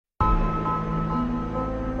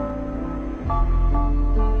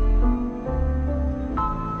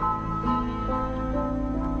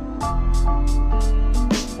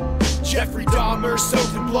Jeffrey Dahmer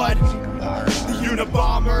soaked in blood. The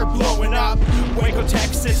Unabomber blowing up. Waco,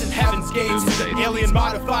 Texas and Heaven's Gates. Alien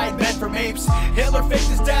modified men from apes. Hitler faked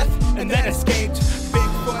his death and then escaped.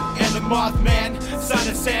 Bigfoot and the Mothman. Son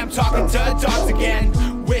of Sam talking to dogs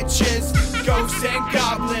again. Witches, ghosts and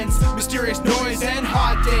goblins. Mysterious noise and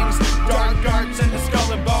hauntings. Dark arts and the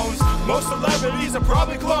skull and bones. Most celebrities are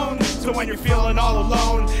probably cloned. So when you're feeling all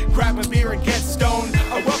alone, grab a beer and get stoned.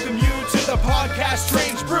 I welcome you to the podcast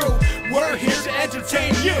Strange Brew. We're here to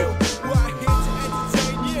entertain you. We're here to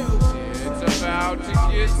entertain you. It's about to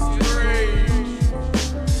get strange.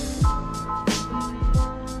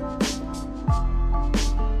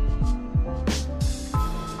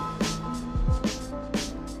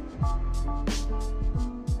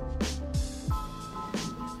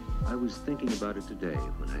 I was thinking about it today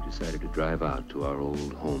when I decided to drive out to our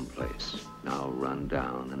old home place, now run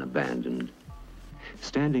down and abandoned.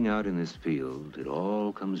 Standing out in this field, it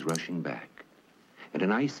all comes rushing back, and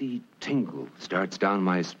an icy tingle starts down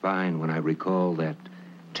my spine when I recall that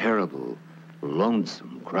terrible,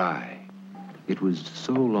 lonesome cry. It was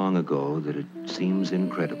so long ago that it seems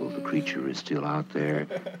incredible the creature is still out there,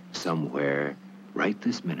 somewhere, right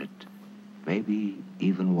this minute, maybe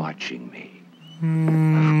even watching me.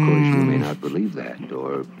 Of course, you may not believe that,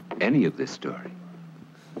 or any of this story.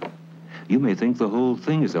 You may think the whole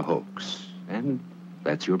thing is a hoax, and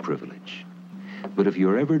that's your privilege. But if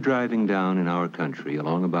you're ever driving down in our country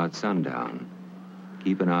along about sundown,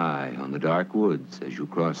 keep an eye on the dark woods as you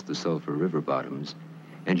cross the Sulphur River bottoms,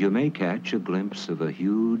 and you may catch a glimpse of a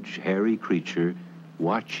huge, hairy creature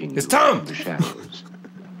watching you from the shadows.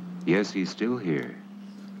 Yes, he's still here.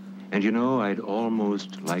 And you know, I'd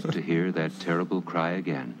almost like to hear that terrible cry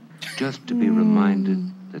again, just to be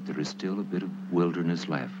reminded that there is still a bit of wilderness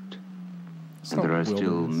left. And there are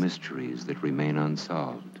still mysteries that remain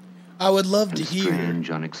unsolved. I would love to hear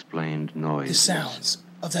strange, unexplained noises. the sounds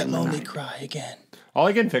of that lonely cry again. All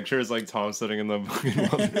I can picture is like Tom sitting in the fucking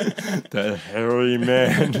that hairy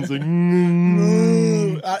man. It's like,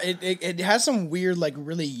 it has some weird, like,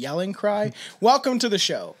 really yelling cry. Welcome to the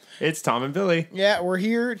show. It's Tom and Billy. Yeah, we're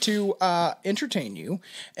here to entertain you,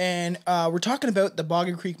 and we're talking about the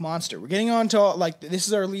Boggy Creek Monster. We're getting on to, like, this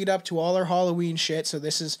is our lead up to all our Halloween shit, so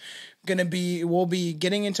this is gonna be, we'll be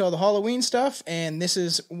getting into all the Halloween stuff, and this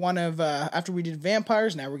is one of, after we did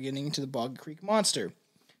vampires, now we're getting into the Boggy Creek Monster.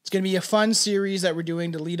 It's going to be a fun series that we're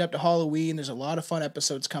doing to lead up to Halloween. There's a lot of fun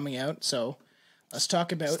episodes coming out, so let's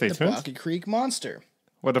talk about the Boggy Creek Monster.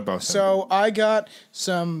 What about him? So I got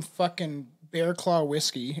some fucking Bear Claw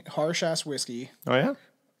whiskey, harsh-ass whiskey. Oh, yeah?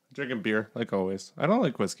 Drinking beer, like always. I don't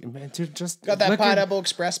like whiskey. Man, dude, just... Got that Pineapple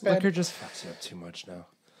Express bed? Liquor just fucks you up too much now.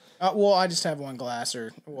 Well, I just have one glass,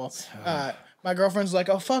 my girlfriend's like,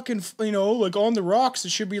 oh, fucking, like on the rocks,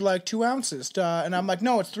 it should be like 2 ounces. And I'm like,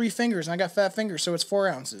 no, it's 3 fingers. And I got fat fingers, so it's 4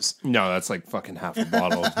 ounces. No, that's like fucking half a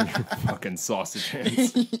bottle. Your fucking sausage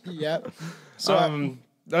hands. Yep. So,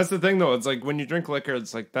 that's the thing, though. It's like when you drink liquor,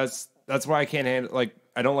 it's like that's why I can't handle. Like,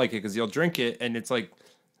 I don't like it because you'll drink it, and it's like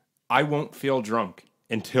I won't feel drunk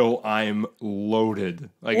until I'm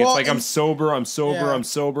loaded. Like, it's like I'm sober,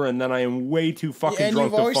 and then I am way too fucking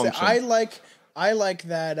drunk to function. I like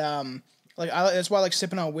that. That's why I like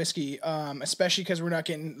sipping on whiskey, especially because we're not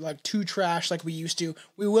getting like too trash like we used to.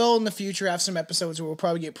 We will in the future have some episodes where we'll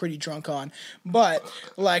probably get pretty drunk on, but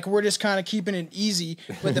like we're just kind of keeping it easy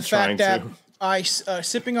with the fact that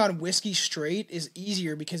sipping on whiskey straight is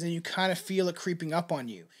easier because then you kind of feel it creeping up on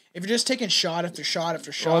you. If you're just taking shot after shot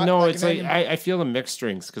after shot. Well, no, it's like I feel the mixed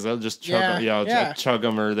drinks because I'll just chug them. Yeah, I'll chug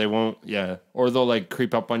them or they won't. Yeah. Or they'll like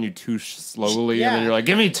creep up on you too slowly and then you're like,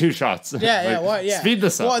 give me 2 shots. Speed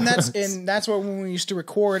this up. Well, and that's what when we used to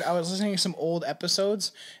record, I was listening to some old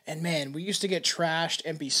episodes and man, we used to get trashed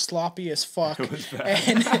and be sloppy as fuck. It was bad.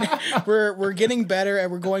 And we're getting better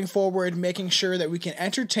and we're going forward making sure that we can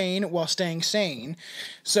entertain while staying sane.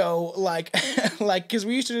 So like because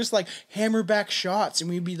we used to just like hammer back shots and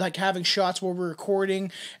we'd be like having shots while we're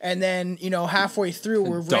recording, and then halfway through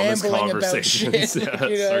we're rambling about shit.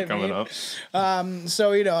 Start coming up.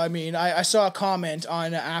 So I saw a comment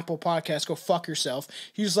on Apple Podcast. Go fuck yourself.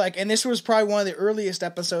 He was like, and this was probably one of the earliest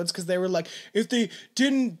episodes because they were like, if they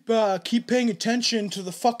didn't keep paying attention to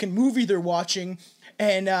the fucking movie they're watching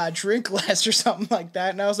and drink less or something like that.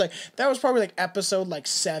 And I was like, that was probably like episode like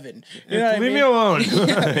 7. You know what I mean? Leave me alone.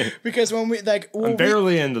 Yeah, because when we like, I'm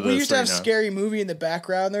barely into this. We used to have right now. scary movie in the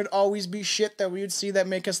background. There'd always be shit that we would see that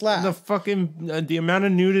make us laugh. The fucking the amount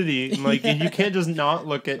of nudity, like you can't just not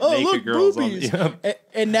look at naked look, girls. boobies. Yeah.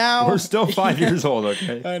 And now We're still 5 years old,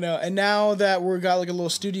 okay? I know. And now that we've got like a little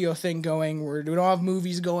studio thing going, we don't have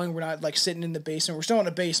movies going. We're not like sitting in the basement. We're still in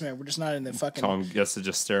the basement. We're just not in the fucking. Tom gets to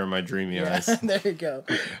just stare in my dreamy eyes. There you go.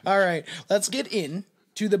 All right, let's get in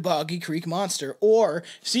to the Boggy Creek Monster. Or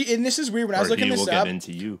see, and this is weird. When I was looking this up,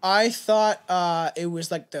 I thought it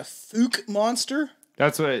was like the Fouke Monster.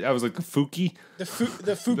 That's what I was like. The Fouke, the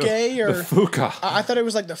Fouke, or the Fouke. I thought it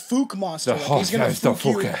was like the Fouke Monster. Like he's gonna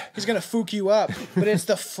Fouke you up, but it's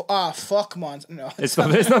the fuck monster. No, it's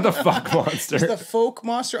not the fuck monster. It's the Fouke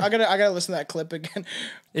Monster. I gotta listen to that clip again.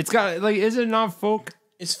 It's got like, is it not folk?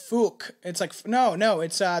 It's Fouke. It's like no.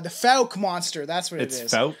 It's the Fouke Monster. That's what it is.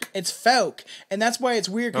 It's Fouke. It's Fouke, and that's why it's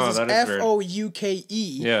weird because it's Fouke.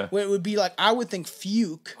 Yeah. It would be like I would think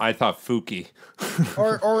Fuke. I thought Fouke.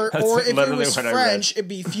 Or if it was French, it'd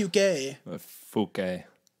be Fouke. Fouke.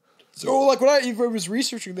 So like when I was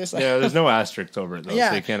researching this, there's no asterisk over it though. Yeah.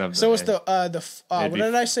 So you can't have. So it's what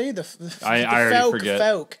did I say? I already forget.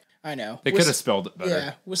 Fouke. I know. They could have spelled it better.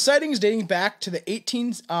 Yeah. With sightings dating back to the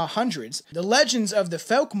 1800s, the legends of the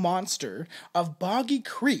Fouke Monster of Boggy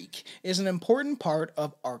Creek is an important part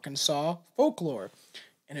of Arkansas folklore.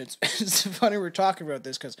 And it's funny we're talking about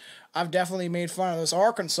this because I've definitely made fun of those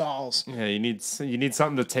Arkansas. Yeah, you need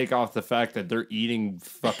something to take off the fact that they're eating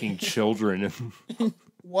fucking children.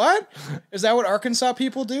 What? Is that what Arkansas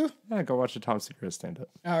people do? Yeah, go watch the Tom Segura stand-up.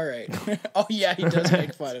 All right. Oh, yeah, he does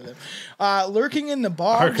make fun of them. Lurking in the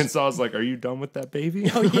bogs. Arkansas is like, are you done with that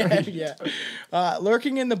baby? Oh, yeah.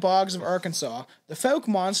 Lurking in the bogs of Arkansas, the Fouke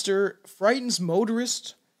Monster frightens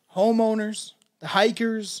motorists, homeowners, the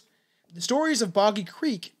hikers. The stories of Boggy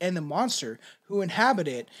Creek and the monster who inhabit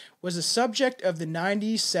it was a subject of the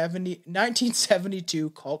 1972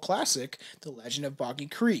 cult classic, The Legend of Boggy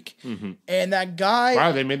Creek. Mm-hmm. And that guy...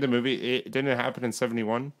 Wow, they made the movie... It didn't happen in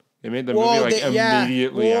 71? They made the movie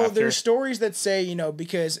immediately after? Well, there's stories that say,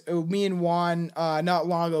 because me and Juan not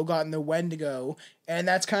long ago got in the Wendigo, and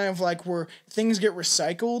that's kind of like where things get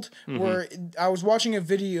recycled, where I was watching a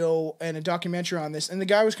video and a documentary on this, and the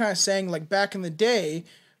guy was kind of saying, like, back in the day...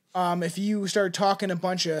 if you start talking a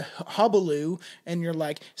bunch of hubbaloo and you're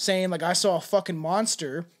like saying like I saw a fucking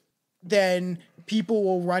monster, then people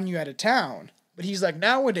will run you out of town. But he's like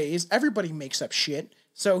nowadays everybody makes up shit.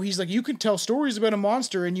 So he's like you can tell stories about a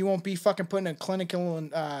monster and you won't be fucking putting a clinical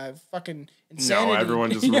and fucking insanity. No,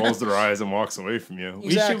 everyone just rolls their eyes and walks away from you.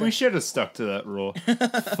 Exactly. We should have stuck to that rule.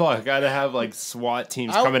 Fuck, I'd have like SWAT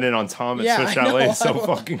teams coming in on Tom at Switch LA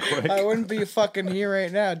fucking quick. I wouldn't be fucking here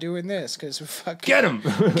right now doing this because fucking get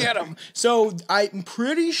him. So I'm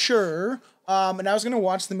pretty sure. And I was gonna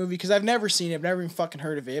watch the movie because I've never seen it, I've never even fucking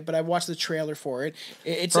heard of it, but I watched the trailer for it.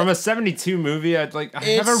 It's from a 72 movie. I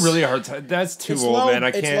have a really hard time. That's too old, man.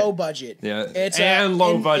 I can't. It's low budget. Yeah, it's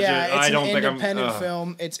low budget. Yeah, I don't think I'm independent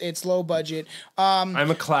film. It's low budget.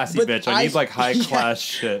 I'm a classy bitch. I need like high class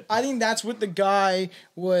shit. I think that's what the guy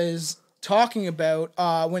was talking about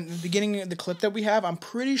when the beginning of the clip that we have. I'm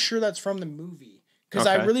pretty sure that's from the movie. Because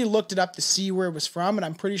I really looked it up to see where it was from, and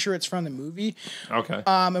I'm pretty sure it's from the movie. Okay.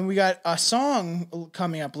 And we got a song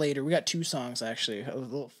coming up later. We got 2 songs, actually. A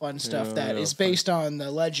little fun stuff that is based on the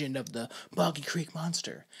legend of the Boggy Creek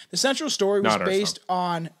Monster. The central story was based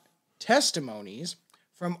on testimonies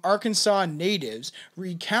from Arkansas natives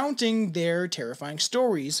recounting their terrifying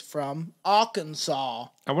stories from Arkansas.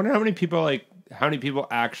 I wonder how many people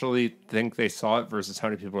actually think they saw it versus how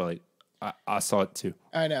many people are like, I saw it too.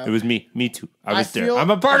 I know. It was me. Me too. I was there.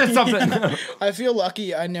 I'm a part of something. I feel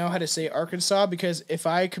lucky I know how to say Arkansas because if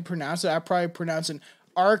I could pronounce it, I'd probably pronounce it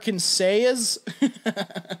Arkansas.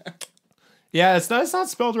 Yeah, it's not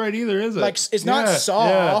spelled right either, is it? Like, it's not saw.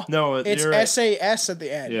 Yeah. No, it's right. SAS at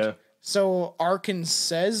the end. Yeah. So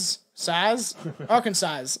Arkansas.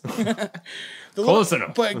 Close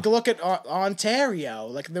enough. But look at Ontario,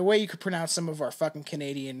 like the way you could pronounce some of our fucking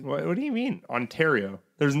Canadian. What do you mean, Ontario?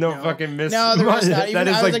 There's no fucking miss. No, there is not. That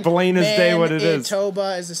is like plain as day what it is.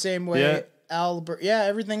 Manitoba is the same way. Yeah. Albert. Yeah,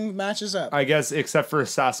 everything matches up. I guess except for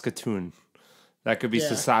Saskatoon. That could be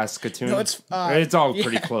Saskatoon. No, it's all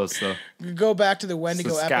pretty close though. Go back to the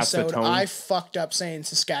Wendigo episode. Saskatoon. I fucked up saying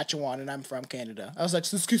Saskatchewan, and I'm from Canada. I was like,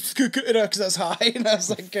 because I was high, and I was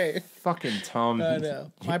like, okay. Fucking Tom. I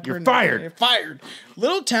know. You're fired. You're fired.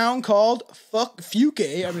 Little town called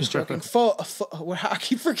Fouke. I'm just joking. I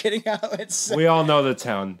keep forgetting how it's. We all know the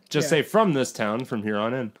town. Just say from this town from here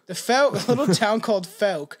on in. The little town called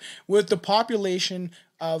Fouke, with the population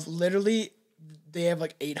of literally, they have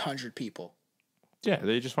like 800 people. Yeah,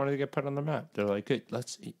 they just wanted to get put on the map. They're like, good,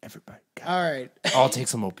 let's eat everybody. All right. I'll take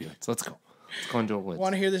some opioids. Let's go. Let's go into a woods.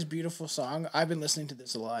 Want to hear this beautiful song? I've been listening to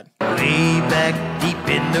this a lot. Way back deep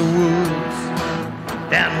in the woods,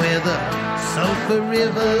 down where the Sulphur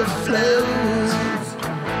River flows,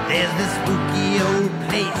 there's this spooky old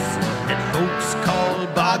place that folks call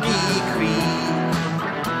Boggy Creek.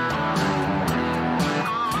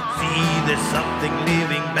 See, there's something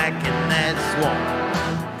living back in that swamp,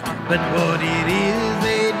 but what it is,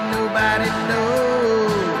 ain't nobody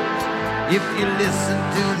knows. If you listen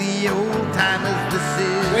to the old timers, this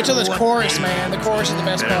is. Wait till this chorus, man. The chorus is the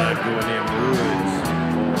best part.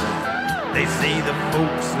 They say the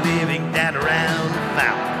folks living down around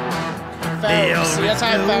Fouke. They always See, that's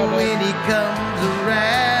how I know found it. when he comes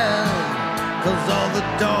around. 'Cause all the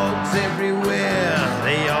dogs everywhere,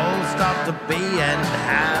 they all stop to bay and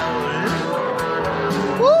howl.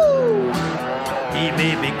 Woo! He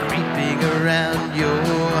may be creeping around your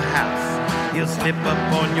house. He'll slip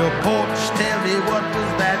up on your porch. Tell me, what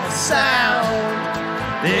was that sound?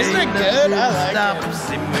 There Isn't it ain't good? nothing I like stops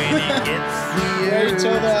him when he gets the Wait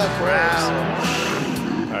till the urge to growl.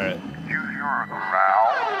 All right.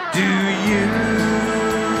 Do you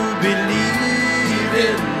believe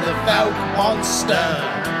in the Fouke Monster.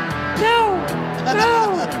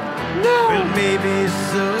 Well, maybe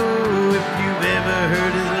so, if you've ever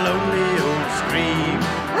heard his lonely old scream.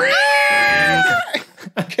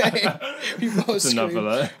 Okay. We both That's enough screamed.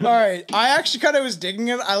 of that. All right. I actually kind of was digging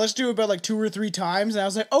it. I listened to it about like 2 or 3 times, and I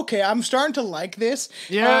was like, okay, I'm starting to like this.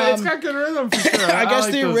 Yeah, it's got good rhythm for sure. I guess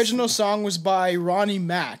like the those. original song was by Ronnie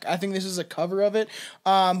Mack. I think this is a cover of it.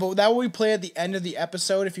 But that will be play at the end of the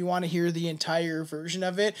episode if you want to hear the entire version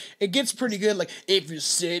of it. It gets pretty good. Like, if you're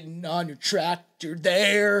sitting on your tractor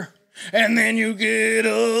there, and then you get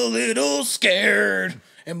a little scared,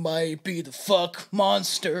 it might be the Fouke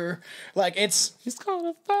Monster. Like, it's... He's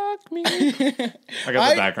gonna fuck me. I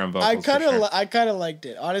got the background vocals. I kind of liked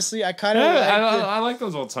it. Honestly, I kind of liked it. I like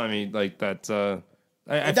those old timey like that.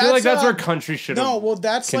 I feel like that's where country should have. No, well,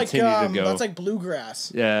 that's like to go. that's like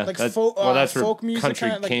bluegrass. Yeah, like that's folk. that's where folk music country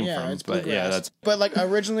kinda, like, came yeah, from. it's But yeah, bluegrass. that's But like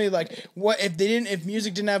originally, like if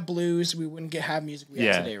music didn't have blues, we wouldn't have music we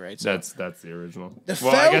have today, right? So that's the original. The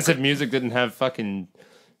Well, I guess folk- if music didn't have fucking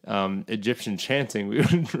Egyptian chanting, we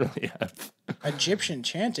wouldn't really have. Egyptian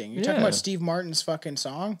chanting. You're talking Yeah. about Steve Martin's fucking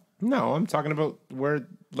song? No, I'm talking about where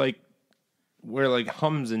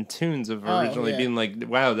hums and tunes have originally yeah. been like,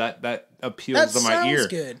 wow, that appeals That to my ear. sounds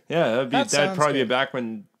good. Yeah, that'd sounds probably be good. back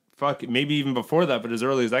when maybe even before that, but as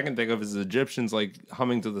early as I can think of is Egyptians like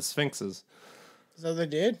humming to the sphinxes. Is that what they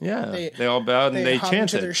did? Yeah, they all bowed and they hum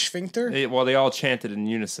chanted. to their sphincter. They all chanted in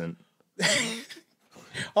unison.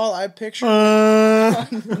 All I pictured,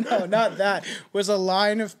 no, not that, was a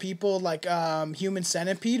line of people like Human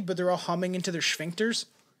Centipede, but they're all humming into their sphincters.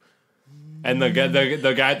 And the guy at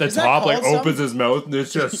the Is that top like called opens his mouth and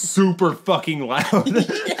it's just super fucking loud.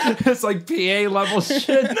 It's like PA level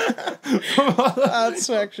shit. That's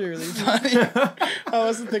actually really funny. I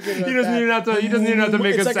wasn't thinking about He doesn't that. even have to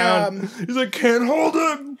make It's a like, sound. He's like, can't hold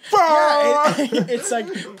it. Yeah, it's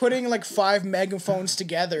like putting like 5 megaphones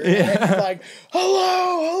together, and it's like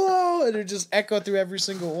hello, and it just echo through every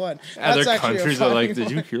single one. Other That's actually a countries are funny like, did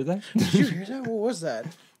you one. hear that? Did you hear that? What was that?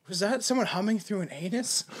 Was that someone humming through an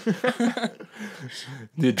anus? The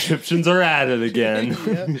Egyptians are at it again.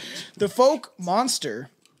 Yeah. The Fouke Monster.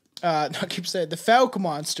 I keep saying the Fouke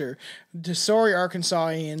Monster. Sorry,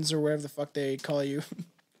 Arkansasians or whatever the fuck they call you,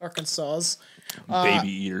 Arkansas. Baby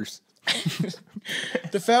eaters.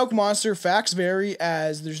 The Fouke Monster, facts vary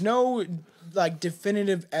as there's no like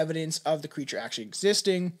definitive evidence of the creature actually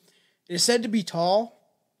existing. It is said to be tall,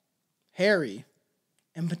 hairy,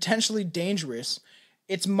 and potentially dangerous.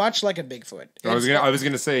 It's much like a Bigfoot. I was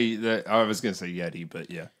gonna say Yeti,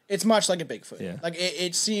 but yeah. It's much like a Bigfoot. Yeah. Like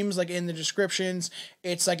it seems like in the descriptions,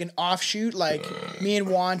 it's like an offshoot. Like me and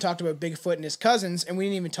Juan talked about Bigfoot and his cousins, and we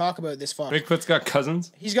didn't even talk about this fuck. Bigfoot's got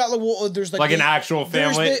cousins? He's got there's Like an actual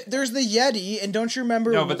family? There's the Yeti, and don't you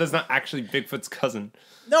remember? No, but that's not actually Bigfoot's cousin.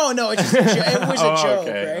 No, it's just it was a joke,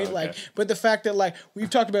 okay, right? okay. Like, but the fact that like we've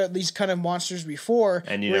talked about these kind of monsters before,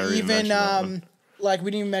 And you where never even even mentioned that one. like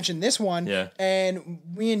we didn't even mention this one. Yeah. And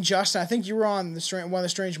me and Justin, I think you were on one of the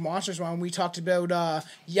Strange Monsters one. We talked about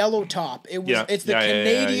Yellow Top. It's the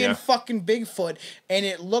Canadian fucking Bigfoot, and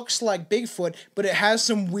it looks like Bigfoot, but it has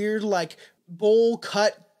some weird like bowl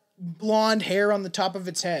cut blonde hair on the top of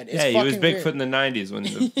its head. It's he was Bigfoot weird. in the 90s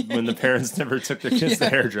when the parents never took their kids to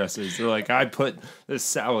hairdressers. They're like, I put this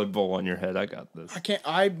salad bowl on your head. I got this.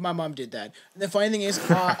 My mom did that. And the funny thing is,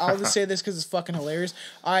 I'll just say this because it's fucking hilarious.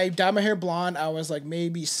 I dyed my hair blonde. I was like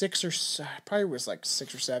maybe 6 or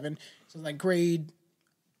 7. So like grade,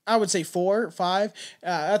 I would say 4 or 5.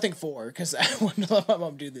 I think 4 because I wouldn't let my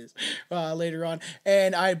mom do this later on.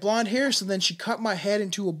 And I had blonde hair, so then she cut my head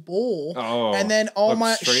into a bowl, and then all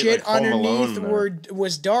my shit like underneath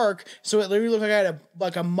was dark, so it literally looked like I had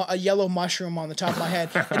a yellow mushroom on the top of my head.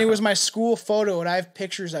 And it was my school photo, and I have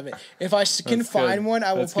pictures of it. If I can find one,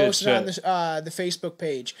 I will post it on the Facebook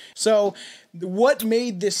page. So what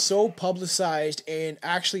made this so publicized and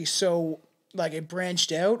actually so like it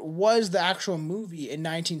branched out was the actual movie in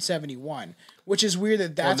 1971, which is weird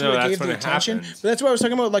that's what it gave the attention. But that's what I was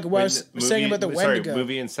talking about, like what I was saying about the Wendigo.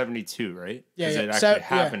 Movie in 72, right? Yeah, it actually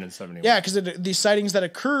happened in 71. Yeah, because the sightings that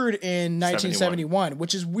occurred in 1971,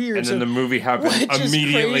 which is weird. And then the movie happened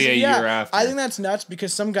immediately a year after. I think that's nuts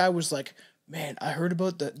because some guy was like, man, I heard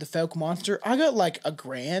about the Fouke Monster. I got like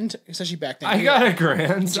 $1,000, especially back then. I got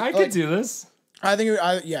 $1,000. I could do this. I think.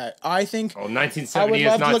 I think. Oh, 1970 I would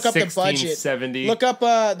love is not to look up the 1670.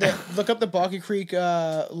 budget. Look up the Boggy Creek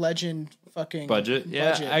legend fucking budget.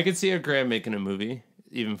 Yeah, I could see $1,000 making a movie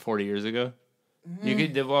even 40 years ago. Mm-hmm. You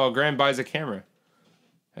could $1,000 buys a camera,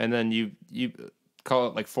 and then you call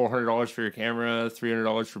it like $400 for your camera,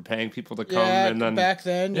 $300 for paying people to come, and then back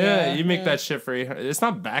then, you make that shit for $800. It's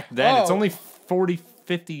not back then. It's only 40,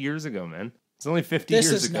 50 years ago, man. It's only 50 years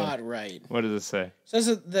ago. This is not right. What does it say? It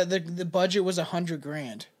says that the budget was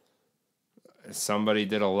 $100,000. Somebody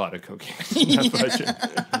did a lot of cocaine in that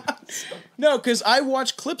budget. No, because I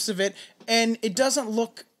watched clips of it, and it doesn't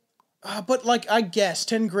look... but, like, I guess,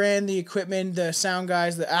 $10,000, the equipment, the sound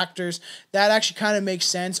guys, the actors, that actually kind of makes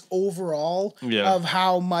sense overall of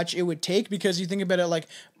how much it would take, because you think about it like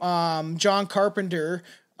John Carpenter...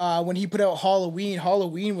 when he put out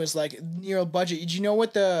Halloween was like near budget. Do you know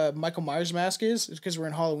what the Michael Myers mask is? It's because we're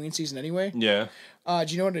in Halloween season anyway. Yeah. Do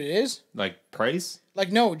you know what it is? Like price?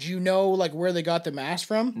 Like, no. Do you know like where they got the mask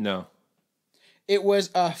from? No. It was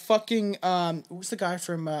fucking who's the guy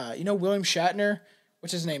from William Shatner?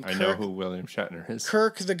 What's his name? I know who William Shatner is.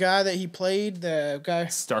 Kirk, the guy that he played, the guy.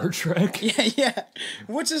 Star Trek. Yeah.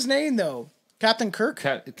 What's his name though? Captain Kirk?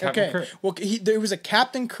 Captain Kirk. Well, there was a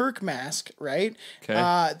Captain Kirk mask, right?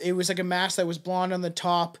 Okay. It was like a mask that was blonde on the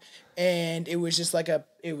top, and it was just like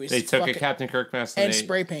They took a Captain Kirk mask and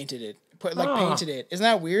spray painted it. Painted it. Isn't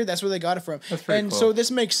that weird? That's where they got it from. That's pretty cool. So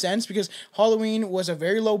this makes sense because Halloween was a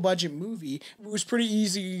very low budget movie. It was pretty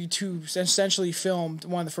easy to essentially film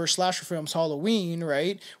one of the first slasher films, Halloween,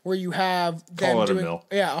 right? Where you have them call it doing a mill.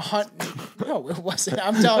 Yeah, a hunt. No, it wasn't.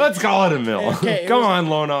 I'm telling. Let's call it a mill. Okay, Come on,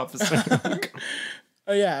 loan officer.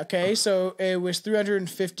 Oh yeah. Okay. So it was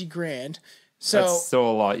 $350,000. So that's still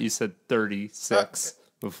a lot. You said 36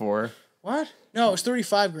 before. What? No, it's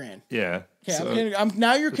 $35,000. Yeah. Okay, so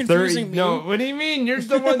now you're confusing me. No, what do you mean? You're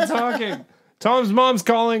the one talking. Tom's mom's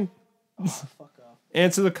calling. Oh, fuck off.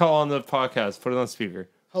 Answer the call on the podcast. Put it on speaker.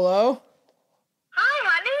 Hello? Hi,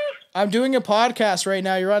 honey. I'm doing a podcast right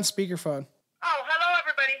now. You're on speakerphone. Oh, hello,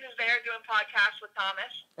 everybody who's there doing podcasts with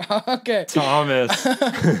Thomas. Okay. Thomas.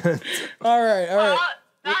 All right.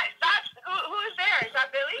 That's who is there? Is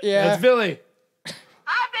that Billy? Yeah. That's Billy.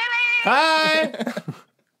 Hi, Billy. Hi.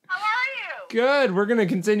 How are you? Good. We're gonna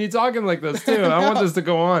continue talking like this too. I want this to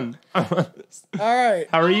go on. All right.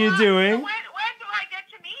 How are you doing? So when do I get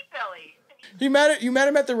to meet Billy? You met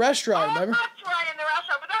him at the restaurant, remember? That's right, in the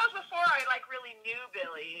restaurant. But that was before I really knew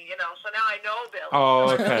Billy. So now I know Billy. Oh,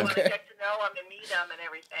 so okay. I want to get to know him and meet him and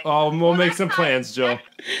everything. Oh, we'll make some plans, Joe.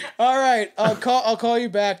 All right. I'll call you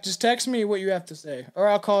back. Just text me what you have to say, or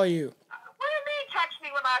I'll call you. What do you mean? Text me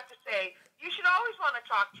what I have to say. You should always want to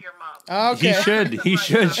talk to your mom. Okay. He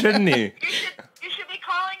should, shouldn't he? You should be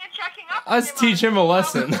calling and checking up. Let's teach him a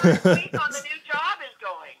lesson. How the new job is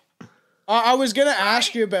going. I was gonna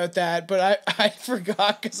ask you about that, but I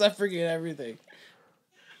forgot because I forget everything.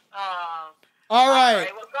 All right.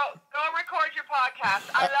 Well, go record your podcast.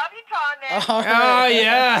 I love you, Tom. Oh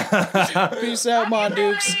yeah. Peace out, Mon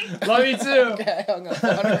Dukes. Love you too. Okay, I hung up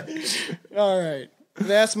on her. All right.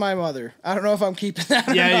 That's my mother. I don't know if I'm keeping that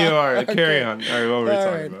or Yeah, not. you are. Okay. Carry on. All right, what were we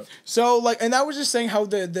talking about? So, and that was just saying how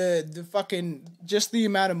the fucking, just the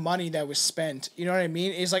amount of money that was spent, you know what I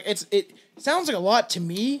mean? It's like, it sounds like a lot to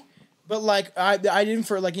me, But like I didn't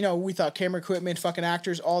for like we thought camera equipment, fucking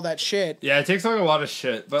actors, all that shit. Yeah, it takes like a lot of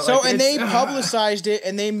shit. But so like, and they publicized it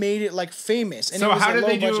and they made it like famous. And so it was how a did low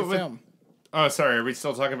they do budget it with? film. Oh, sorry. Are we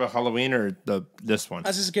still talking about Halloween or this one?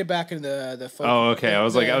 Let's just get back into the photo. Oh, okay. I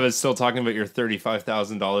was still talking about your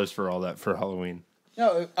 $35,000 for all that for Halloween.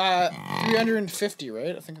 No, 350,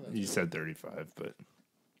 right? I think you said 35, but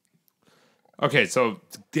okay. So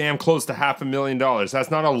damn close to $500,000.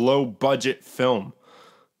 That's not a low budget film.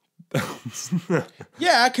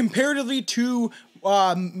 Yeah, comparatively to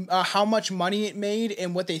how much money it made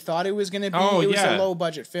and what they thought it was going to be, it was a low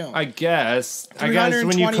budget film. I guess.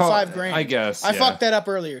 $325 grand. I guess. I fucked that up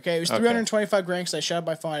earlier. Okay, it was $325 grand because I shut up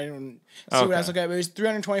my phone. I didn't see what I was looking at. But it was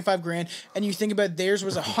 $325 grand, and you think about theirs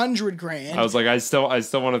was $100 grand. I was like, I still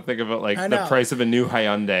want to think about like the price of a new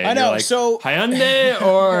Hyundai. I know. Like, so Hyundai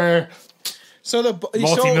or. So the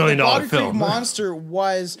multi-million-dollar Boggy Creek Monster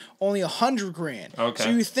was only $100 grand. Okay.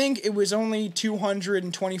 So you think it was only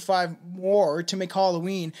 225 more to make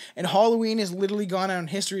Halloween, and Halloween has literally gone out in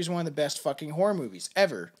history as one of the best fucking horror movies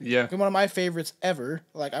ever. Yeah. One of my favorites ever.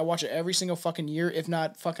 Like I watch it every single fucking year, if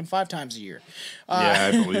not fucking 5 times a year.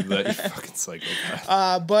 Yeah, I believe that. You fucking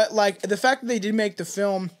psychopath. But like the fact that they did make the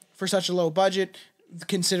film for such a low budget,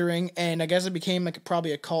 considering, and I guess it became like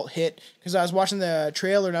probably a cult hit because I was watching the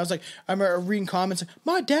trailer and I was like, I remember reading comments,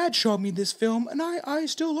 my dad showed me this film and I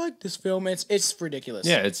still like this film. It's ridiculous.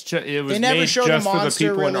 Yeah, it was made just for the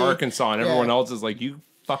people in Arkansas, and everyone else is like, you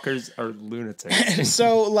fuckers are lunatics.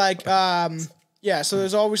 So like, yeah, so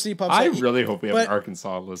there's obviously pubs. I really hope we have an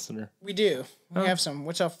Arkansas listener. We do. We have some.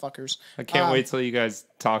 What's up, fuckers? I can't wait till you guys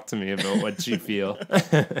talk to me about what you feel.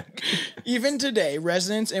 Even today,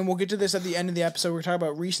 residents, and we'll get to this at the end of the episode, we're talking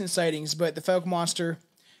about recent sightings, but the Fouke Monster,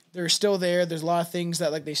 they're still there. There's a lot of things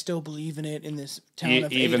that like they still believe in it in this town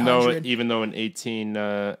of 800. Even though in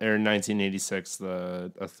 1986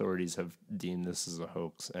 the authorities have deemed this as a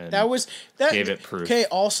hoax and gave it proof. Okay,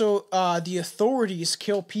 also the authorities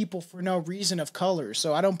kill people for no reason of color,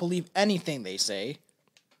 so I don't believe anything they say.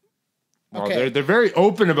 Well, they're very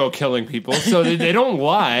open about killing people, so they don't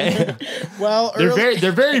lie. Well,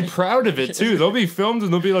 they're very proud of it too. They'll be filmed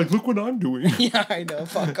and they'll be like, "Look what I'm doing." Yeah, I know.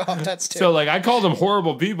 Fuck off. That's terrible. So like, I call them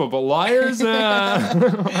horrible people, but liars.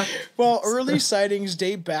 Well, early sightings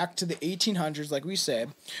date back to the 1800s, like we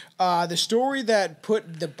said. The story that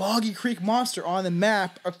put the Boggy Creek Monster on the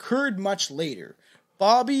map occurred much later.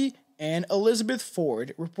 Bobby and Elizabeth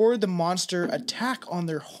Ford reported the monster attack on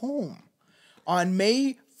their home on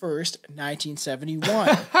May 1st, 1971.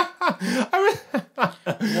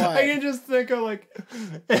 I can just think of like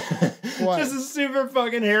just a super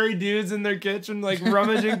fucking hairy dudes in their kitchen like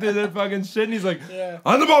rummaging through their fucking shit, and he's like,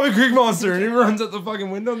 I'm the Bobby Creek Monster, and he runs out the fucking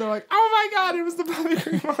window and they're like, oh my god, it was the Bobby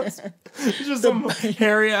Creek Monster. It's just some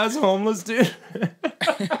hairy ass homeless dude.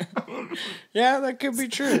 Yeah, that could be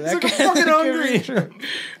true. He's like, I'm fucking hungry.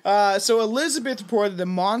 So Elizabeth reported the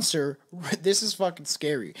monster, this is fucking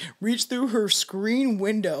scary, reached through her screen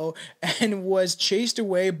window and was chased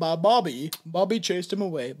away by Bobby. Bobby chased him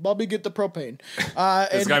away. Bobby, get the propane.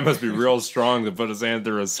 This guy must be real strong to put his hand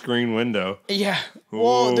through a screen window. Yeah.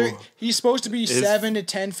 Well, he's supposed to be 7 to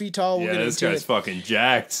 10 feet tall. We'll this guy's fucking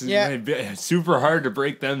jacked. Yeah. Super hard to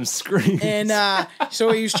break them screens. And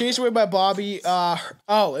so he was chased away by Bobby. It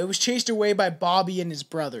was chased away by Bobby and his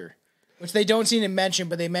brother, which they don't seem to mention,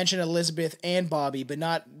 but they mention Elizabeth and Bobby, but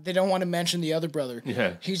they don't want to mention the other brother.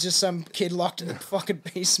 Yeah. He's just some kid locked in the fucking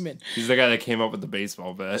basement. He's the guy that came up with the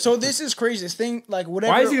baseball bat. So this is crazy. This thing, like,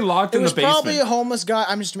 whatever. Why is he locked in the basement? It was probably a homeless guy.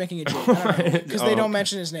 I'm just making a joke. Because they don't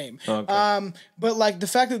mention his name. Okay. But, like, the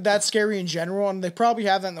fact that that's scary in general, and they probably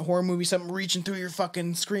have that in the horror movie, something reaching through your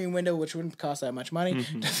fucking screen window, which wouldn't cost that much money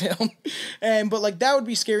to film. But, like, that would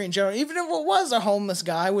be scary in general. Even if it was a homeless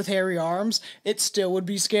guy with hairy arms, it still would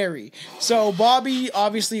be scary. So Bobby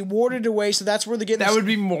obviously warded away, so that's where they get that would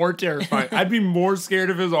be more terrifying. I'd be more scared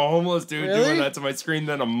if it was a homeless dude doing that to my screen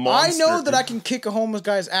than a monster. I know that I can kick a homeless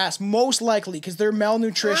guy's ass, most likely, because they're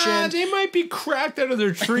malnutrition. They might be cracked out of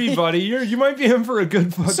their tree, buddy. You might be in for a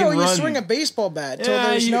good fucking run. So you swing a baseball bat till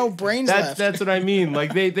there's no brains left. That's what I mean.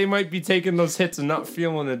 Like, they might be taking those hits and not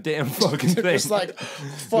feeling a damn fucking thing. It's like,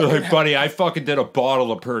 they're like, buddy, I fucking did a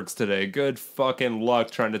bottle of perks today. Good fucking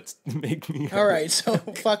luck trying to make me hurt. All right,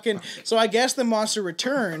 so I guess the monster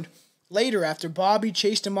returned later after Bobby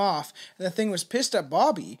chased him off, and the thing was pissed at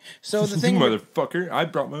Bobby. So the thing, motherfucker, I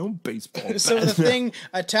brought my own baseball bat. So the thing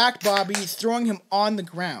attacked Bobby, throwing him on the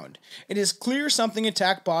ground. It is clear something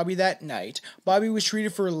attacked Bobby that night. Bobby was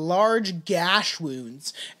treated for large gash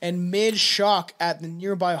wounds and mid-shock at the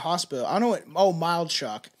nearby hospital. I don't know mild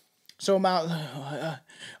shock. So I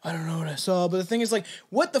don't know what I saw, but the thing is, like,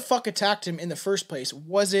 what the fuck attacked him in the first place?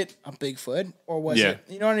 Was it a Bigfoot, or was it,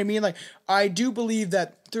 you know what I mean? Like, I do believe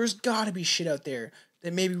that there's got to be shit out there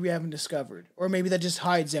that maybe we haven't discovered, or maybe that just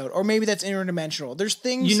hides out, or maybe that's interdimensional. There's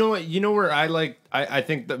things. You know what? You know where I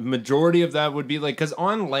think the majority of that would be like, because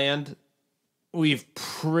on land, we've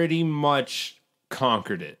pretty much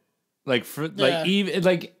conquered it. Like like even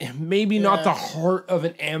like maybe not the heart of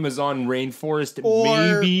an Amazon rainforest,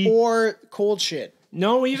 or cold shit.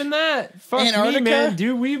 No, even that. Fuck Antarctica? me, man,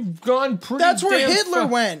 dude. We've gone pretty. That's where damn Hitler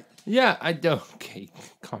went. Yeah, I don't. Okay,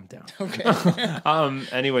 calm down. Okay.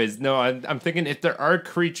 Anyways, no, I'm thinking if there are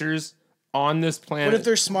creatures on this planet, what if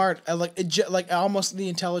they're smart? Like almost the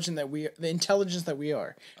intelligence that we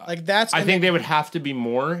are. Like that's. I think they would have to be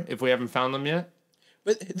more if we haven't found them yet.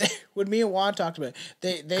 But when me and Juan talked about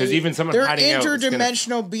it, because even someone they're hiding out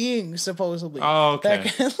interdimensional beings supposedly. Oh, okay.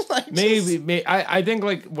 Like maybe. I think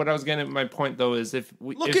like what I was getting at my point though is if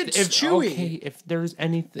Chewy. Okay, if there's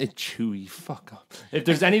anything Chewy, fuck up. If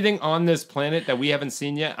there's anything on this planet that we haven't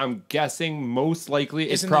seen yet, I'm guessing most likely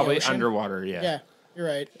it's probably underwater. Yeah. You're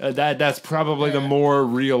right. That's probably the more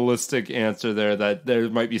realistic answer there. That there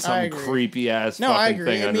might be some creepy ass fucking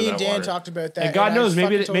thing under that water. Me and Dan talked about that. And God knows,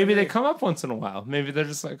 maybe they come up once in a while. Maybe they're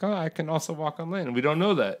just like, oh, I can also walk on land. And we don't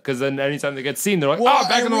know that because then anytime they get seen, they're like,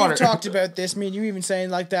 back in the water. We talked about this. Me and you even saying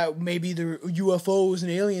like that. Maybe the UFOs and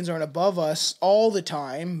aliens aren't above us all the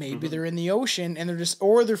time. Maybe they're in the ocean and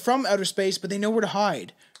they're from outer space, but they know where to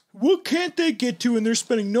hide. What can't they get to and they're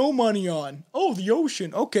spending no money on? Oh, the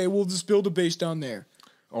ocean. Okay, we'll just build a base down there.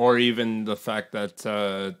 Or even the fact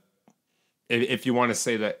that if you want to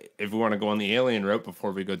say that, if we want to go on the alien route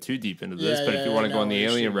before we go too deep into this, but if you want to go on the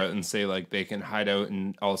alien route and say like they can hide out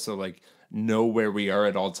and also like know where we are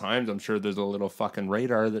at all times, I'm sure there's a little fucking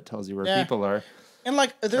radar that tells you where people are. And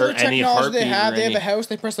like the technology they have a house,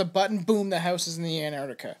 they press a button, boom, the house is in the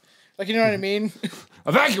Antarctica. Like, you know what I mean?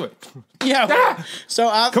 Evacuate! Yeah. So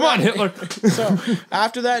come on, Hitler! So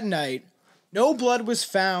after that night, no blood was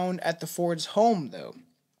found at the Ford's home, though.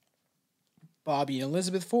 Bobby and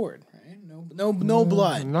Elizabeth Ford, right? No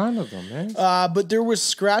blood. None of them, man. But there was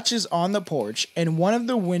scratches on the porch, and one of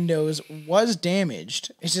the windows was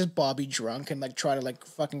damaged. It's just Bobby drunk and like try to like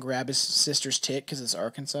fucking grab his sister's tit because it's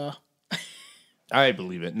Arkansas. I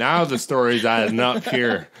believe it. Now the story's adding up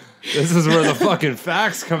here. This is where the fucking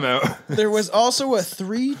facts come out. There was also a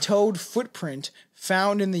 3-toed footprint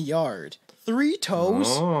found in the yard. 3 toes?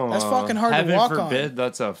 That's fucking hard to walk on. Heaven forbid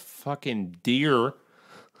that's a fucking deer.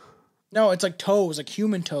 No, it's like toes, like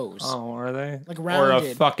human toes. Oh, are they? Like rounded.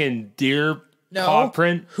 Or a fucking deer paw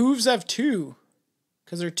print? Hooves have 2.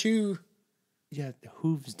 Because they're 2. Yeah,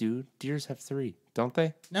 hooves, dude. Deers have 3, don't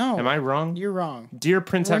they? No. Am I wrong? You're wrong. Deer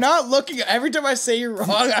prints We're not looking. Every time I say you're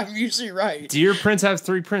wrong, I'm usually right. Deer prints have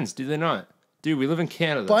 3 prints, do they not? Dude, we live in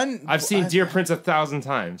Canada. I've seen deer prints 1,000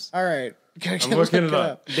 times. All right. I'm looking it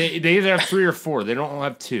up. They either have 3 or 4. They don't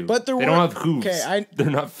have 2. But they don't have hooves. They're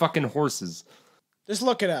not fucking horses. Just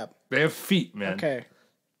look it up. They have feet, man. Okay.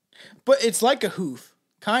 But it's like a hoof.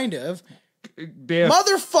 Kind of.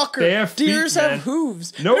 Motherfucker! They have deers have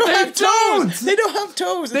hooves. No, they have toes. They don't have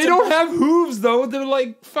toes. They don't have hooves though. They're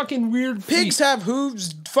like fucking weird feet. Pigs have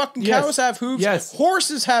hooves. Fucking cows have hooves. Yes.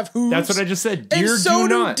 Horses have hooves. That's what I just said. Deer and so do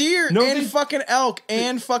not. Deer and fucking elk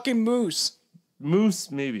and fucking moose.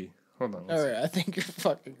 Moose, maybe. Hold on. All right, I think you're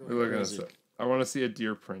fucking. Look at this. I want to see a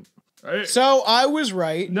deer print. Right. So I was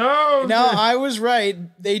right. No, I was right.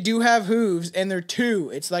 They do have hooves, and they're 2.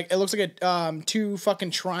 It's like it looks like a 2 fucking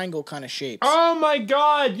triangle kind of shapes. Oh my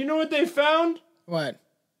god! You know what they found? What?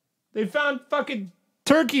 They found fucking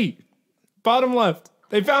turkey. Bottom left.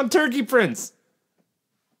 They found turkey prints.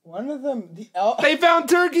 One of them, they found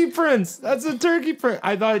turkey prints. That's a turkey print.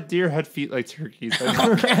 I thought deer had feet like turkeys.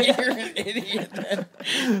 Okay, you're an idiot. Then.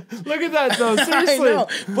 Look at that though. Seriously, I know,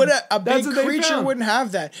 but a big creature wouldn't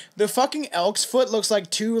have that. The fucking elk's foot looks like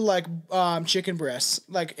 2 like chicken breasts.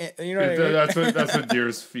 Like you know. What I mean? That's what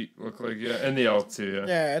deer's feet look like. Yeah, and the elk too. Yeah.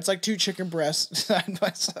 Yeah, it's like 2 chicken breasts side by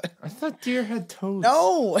side. I thought deer had toes.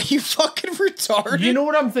 No, you fucking retarded. You know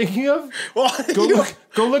what I'm thinking of?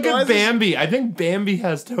 Go look at Bambi. I think Bambi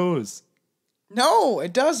has toes. No,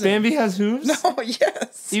 it doesn't. Bambi has hooves? No,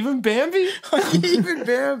 yes. Even Bambi? Even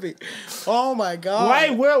Bambi. Oh my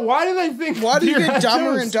god. Why do they think Why do you get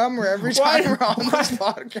dumber and dumber every time we're on this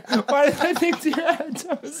podcast? Why do they think deer had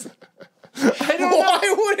toes? I don't know.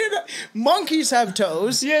 Why wouldn't monkeys have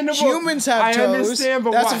toes? Yeah, no, humans have toes. I understand,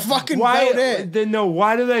 but that's fucking about it. No,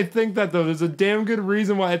 why do they think that though? There's a damn good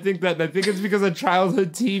reason why I think that. And I think it's because a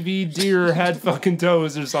childhood TV deer had fucking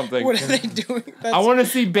toes or something. What are they doing? I want to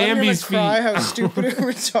see Bambi's feet. I'm gonna cry how stupid and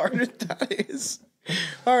retarded that is.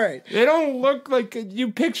 All right. They don't look like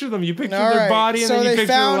you picture them. You picture All their right. body and So then you they picture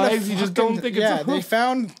their found a legs. You just don't think it's a they hoof.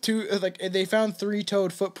 found they found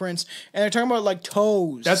 3-toed footprints, and they're talking about like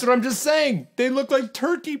toes. That's what I'm just saying. They look like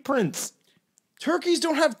turkey prints. Turkeys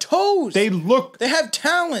don't have toes. They have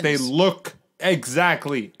talons. They look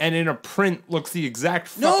exactly, and in a print looks the exact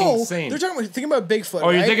fucking same. They're talking about thinking about Bigfoot. Oh,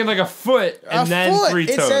 you're right? thinking like a foot and then foot. 3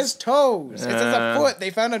 toes. It says toes. It says a foot.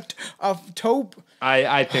 They found a toe.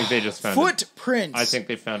 I think they just found footprints. I think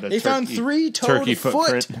they found They found 3-toed turkey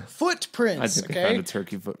footprint. Footprints. I think they found a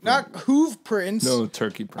turkey footprint. Not hoof prints. No,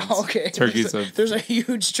 turkey prints. Okay. Turkeys. There's a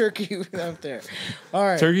huge turkey out there. All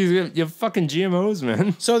right. Turkeys. You have fucking GMOs,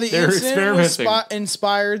 man. So the They're incident was experimenting.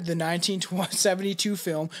 inspired the 1972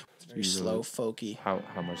 film. Very slow, folky. How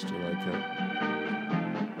much do you like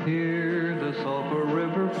it? Here the sulphur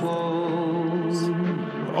river flows.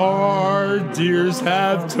 Our deers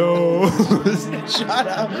have toes. Shut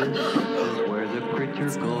up. Is where the creature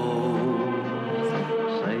goes,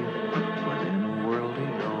 safe within a world he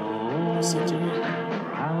knows.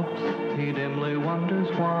 Perhaps he dimly wonders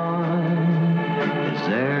why. Is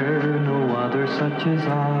there no other such as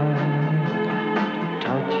I? To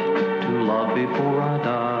touch, to love before I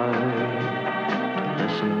die. To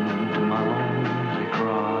listen to my lonely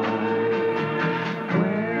cry.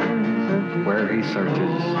 Where he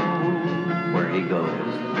searches, where he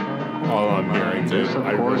goes. All I'm hearing, dude. This, of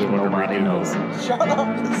I course, really want to nobody redo knows. this. Shut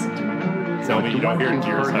up. Tell me you don't hear Once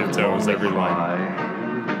you've deers heard have his toes lonely every line.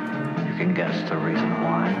 cry, you can guess the reason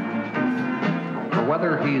why. For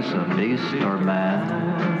whether he's a beast or man,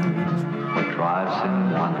 what drives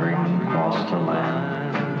him wandering across the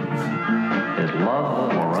land, his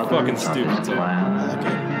love for fucking others of stupid, his dude. clan,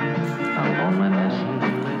 a loneliness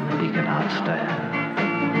he cannot stand.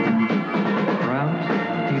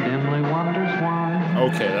 Perhaps he dimly wonders why.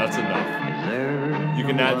 Okay, that's enough. Is there You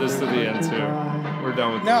can no add this to other the end such too. as I? We're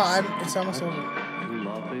done with No, this. it's almost over. To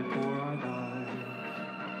love before I die.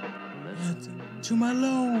 Listen. To my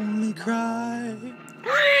lonely cry.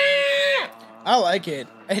 I like it.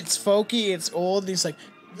 It's folky. It's old. He's like,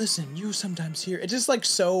 listen, you sometimes hear. It's just like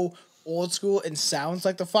so old school and sounds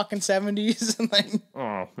like the fucking 70s. And like,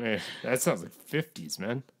 Oh man, that sounds like 50s,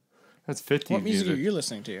 man. That's 50s what music music. are you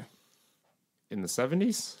listening to? In the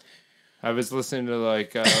 70s? I was listening to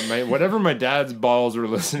like whatever my dad's balls were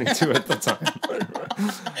listening to at the time.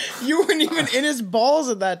 You weren't even in his balls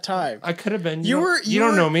at that time. I could have been. You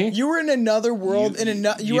don't know me. You were in another world.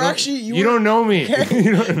 You were actually. You don't know me.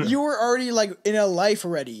 You were already like in a life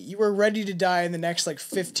already. You were ready to die in the next like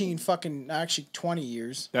 15 fucking actually 20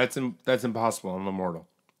 years. That's impossible. I'm immortal.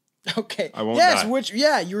 Okay. I won't yes,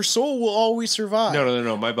 die. your soul will always survive.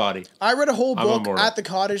 No. My body. I read a whole I'm book immortal. at the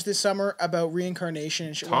cottage this summer about reincarnation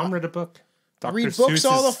and shit. Tom read a book. I Dr. read books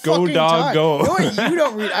all the Seuss's Go fucking Dog time. Go. No, you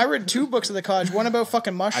don't read. I read 2 books at the cottage. One about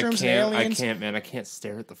fucking mushrooms and aliens. I can't, man. I can't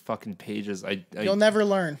stare at the fucking pages. You'll never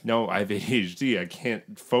learn. No, I have ADHD. I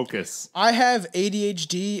can't focus. I have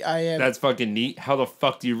ADHD. That's fucking neat. How the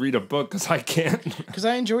fuck do you read a book? Because I can't. Because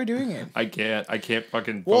I enjoy doing it. I can't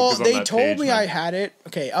fucking focus Well, on they that told page, me man. I had it.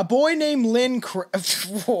 Okay, a boy named Lynn.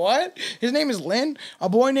 What? His name is Lynn. A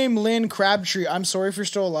boy named Lynn Crabtree. I'm sorry if you're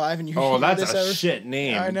still alive and you. Oh, hear that's this a ever. shit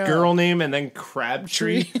name. I know. Girl name and then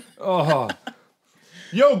Crabtree. Tree. Oh.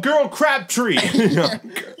 Yo, girl Crabtree.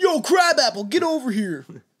 Yo, Crabapple, get over here.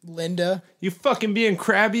 Linda. You fucking being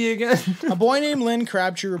crabby again? A boy named Lynn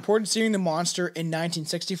Crabtree reported seeing the monster in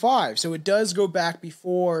 1965, so it does go back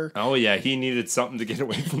before. Oh yeah, he needed something to get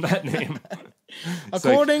away from that name.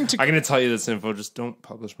 According to I'm gonna tell you this info, just don't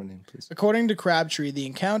publish my name, please. According to Crabtree, the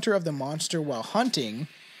encounter of the monster while hunting,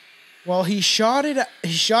 while he shot at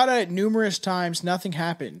it numerous times, nothing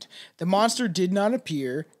happened. The monster did not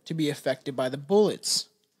appear to be affected by the bullets.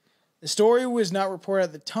 The story was not reported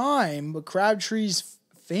at the time, but Crabtree's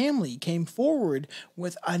family came forward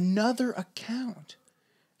with another account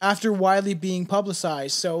after widely being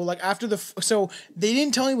publicized. So, they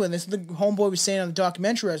didn't tell anyone. This is the homeboy was saying on the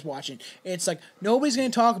documentary I was watching. It's like nobody's going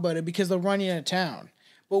to talk about it because they'll run you out of town.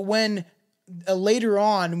 But when later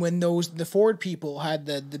on, when the Ford people had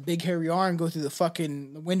the big hairy arm go through the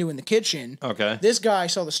fucking window in the kitchen, Okay. this guy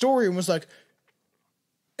saw the story and was like,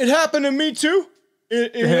 "It happened to me too.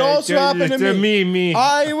 It also happened to me. Me.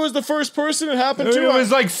 I was the first person it happened to. It was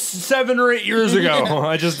like 7 or 8 years ago. Yeah.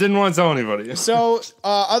 I just didn't want to tell anybody. So,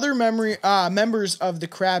 other members of the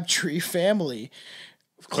Crabtree family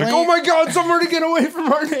Oh my god, somewhere to get away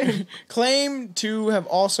from our name. claim to have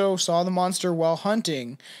also saw the monster while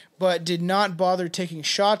hunting, but did not bother taking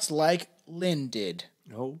shots like Lynn did.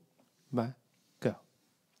 Oh my god.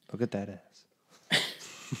 Look at that ass.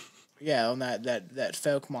 Yeah, on that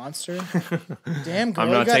Fouke Monster. Damn, girl,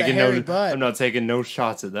 I'm not got taking a hairy no. butt. I'm not taking no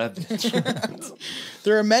shots at that bitch.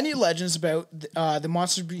 There are many legends about the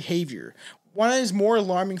monster's behavior. One that is more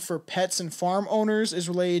alarming for pets and farm owners is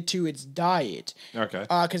related to its diet. Okay.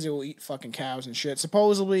 Because it will eat fucking cows and shit.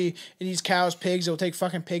 Supposedly, it eats cows, pigs. It will take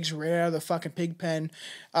fucking pigs right out of the fucking pig pen.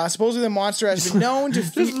 Supposedly, the monster has been known to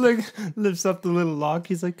feed... Just like lifts up the little lock.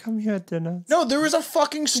 He's like, come here at dinner. No, there was a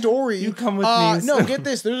fucking story. You come with me. No, get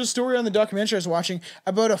this. There's a story on the documentary I was watching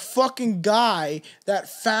about a fucking guy that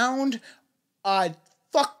found a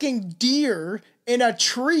fucking deer in a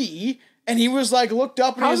tree. And he was like, looked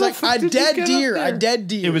up and he was like, a dead deer.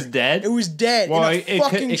 It was dead? It was dead. Well, in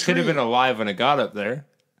a it could have been alive when it got up there.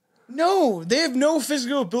 No, they have no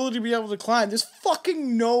physical ability to be able to climb. There's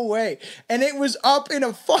fucking no way. And it was up in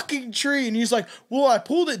a fucking tree. And he's like, well, I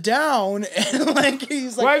pulled it down. And like,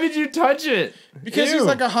 he's like, why would you touch it? Because he's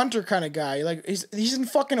like a hunter kind of guy. Like, he's in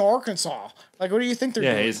fucking Arkansas. Like, what do you think they're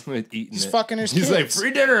doing? Yeah, he's like eating he's it. Fucking his He's kids. like,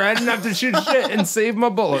 free dinner. I didn't have to shoot shit and save my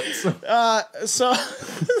bullets. So,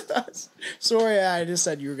 sorry, I just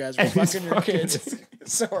said you guys were fucking your kids.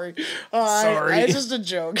 Sorry. Sorry. It's just a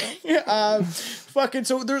joke. Fucking,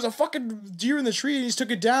 so there's a fucking deer in the tree and he just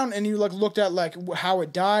took it down and he like looked at like how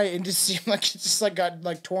it died and just seemed like it just like got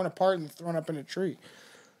like torn apart and thrown up in a tree.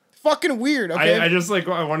 Fucking weird. Okay. I just like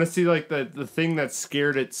I want to see like the thing that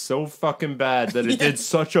scared it so fucking bad that it did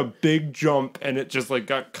such a big jump and it just like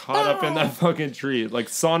got caught up in that fucking tree. Like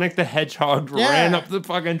Sonic the Hedgehog ran up the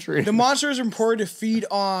fucking tree. The monster is reported to feed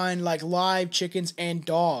on like live chickens and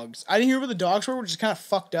dogs. I didn't hear what the dogs were, which is kind of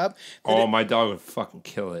fucked up. Oh, my dog would fucking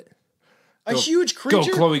kill it. A huge creature.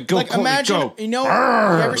 Go, Chloe, go, like, Chloe, imagine, go. You know,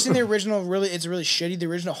 have you ever seen the original, it's really shitty, the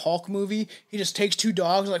original Hulk movie? He just takes two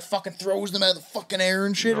dogs and, like, fucking throws them out of the fucking air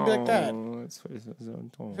and shit. It'd be like that. If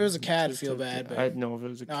it was a cat, I'd feel bad. But I'd know if it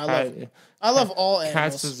was a cat. I love all animals.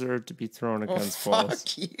 Cats deserve to be thrown against walls.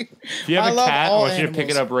 Fuck you. If you have a cat, I want you to pick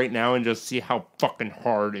it up right now and just see how fucking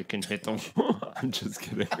hard it can hit them. I'm just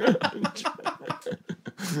kidding.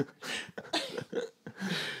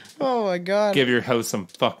 Oh my god. Give your house some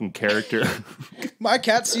fucking character. My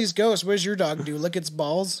cat sees ghosts. What does your dog do? Lick its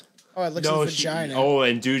balls? Oh, it licks its vagina.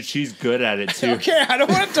 And dude, she's good at it too. Okay, I don't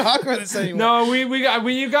want to talk about this anymore. No,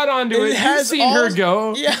 you got onto it. You've seen her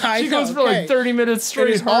go. Yeah, she goes for like 30 minutes straight.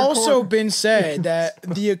 It has also been said that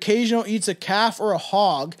the occasional eats a calf or a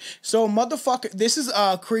hog. So motherfucker, this is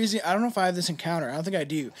crazy. I don't know if I have this encounter. I don't think I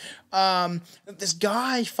do. This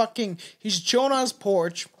guy he's chilling on his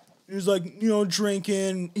porch. He's like,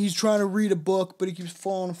 drinking. He's trying to read a book, but he keeps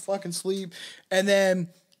falling fucking asleep. And then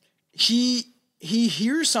he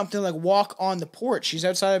hears something like walk on the porch. He's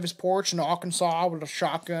outside of his porch in Arkansas with a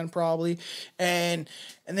shotgun probably. And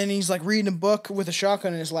then he's like reading a book with a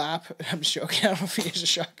shotgun in his lap. I'm just joking. I don't know if he has a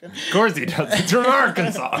shotgun. Of course he does. It's from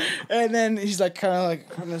Arkansas. And then he's like kind of like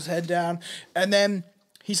putting his head down. And then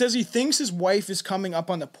he says he thinks his wife is coming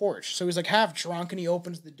up on the porch. So he's like half drunk and he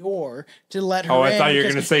opens the door to let her in. Oh, I thought you were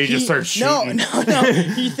going to say he just starts shooting. No.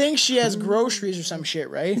 He thinks she has groceries or some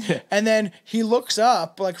shit, right? And then he looks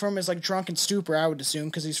up like from his like drunken stupor, I would assume,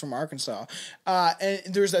 because he's from Arkansas. And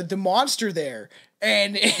there's the monster there.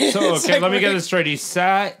 And so, okay, let me get this straight. He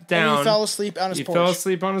sat down. And he fell asleep on his porch. He fell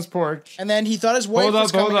asleep on his porch. And then he thought his wife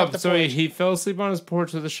was coming up the porch. So he fell asleep on his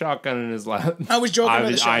porch with a shotgun in his lap. I was joking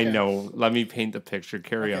about the shotgun. I know. Let me paint the picture.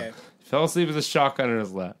 Carry on. He fell asleep with a shotgun in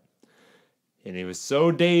his lap. And he was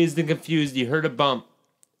so dazed and confused, he heard a bump.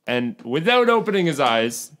 And without opening his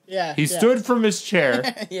eyes, he stood from his chair.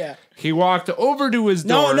 He walked over to his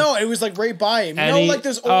door. No, it was like right by him. Like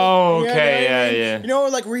this old... Oh, okay, yeah. You know,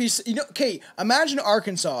 like where he's... okay, imagine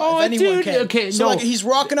Arkansas, if anyone dude, can. Okay, so, like, he's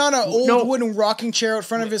rocking on an old wooden rocking chair out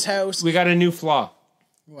front of his house. We got a new flaw.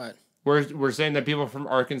 What? We're saying that people from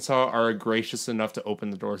Arkansas are gracious enough to open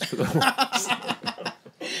the doors for the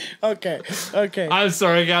Okay. I'm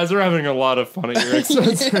sorry, guys. We're having a lot of fun at your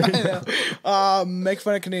expense. Make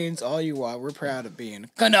fun of Canadians all you want. We're proud of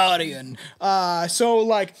being Canadian. So,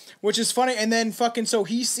 like, which is funny. And then so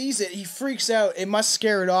he sees it. He freaks out. It must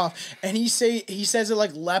scare it off. And he says it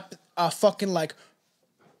like leapt fucking like,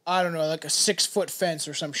 I don't know, like a 6-foot fence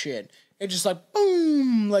or some shit. It just like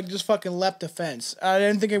boom, like just fucking leapt the fence. I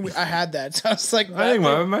didn't think I had that. So I was like, I think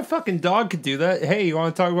my fucking dog could do that. Hey, you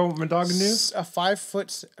want to talk about what my dog can do? A 5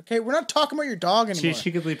 foot. Okay, we're not talking about your dog anymore.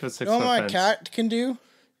 She could leap a 6 foot fence. You know what my fence. cat can do?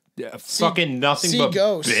 Yeah, fucking nothing but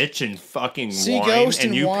ghost. Bitch and fucking whine. Ghost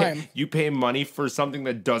and whine. You pay money for something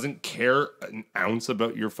that doesn't care an ounce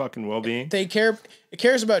about your fucking well-being. It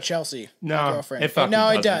cares about Chelsea. No, my girlfriend. it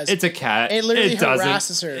doesn't. Does. It's a cat. It literally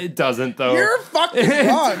harasses her. It doesn't though. You're fucking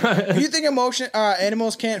wrong. You think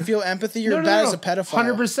animals can't feel empathy? You're bad as a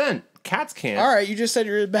pedophile. 100%. cats can't. All right, you just said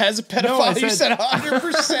you're as bad as a pedophile. No, I You said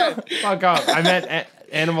 100%. Fuck off. I meant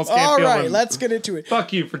animals can't All feel right, them. let's get into it.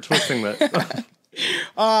 Fuck you for twisting that.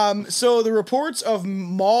 So the reports of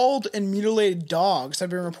mauled and mutilated dogs have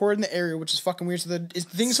been reported in the area, which is fucking weird. So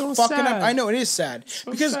things So fucking sad. up. I know it is sad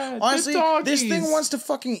because sad. honestly, The this doggies. thing wants to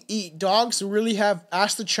fucking eat. Dogs really have,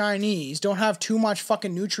 ask the Chinese, don't have too much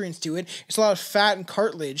fucking nutrients to it. It's a lot of fat and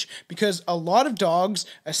cartilage because a lot of dogs,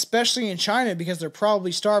 especially in China, because they're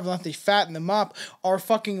probably starved unless they fatten them up, are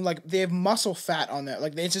fucking like they have muscle fat on there.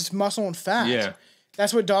 Like it's just muscle and fat. Yeah.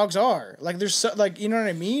 That's what dogs are. Like there's so, like, you know what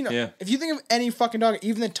I mean? Yeah. If you think of any fucking dog,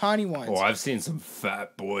 even the tiny ones. Oh, I've seen some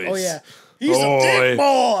fat boys. Oh yeah, he's a big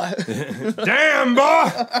boy. Damn, boy!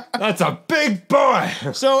 That's a big boy!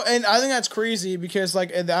 So, and I think that's crazy because,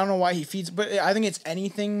 like, I don't know why he feeds, but I think it's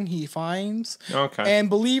anything he finds. Okay. And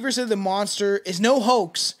believers said the monster is no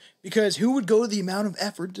hoax because who would go to the amount of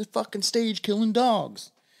effort to fucking stage killing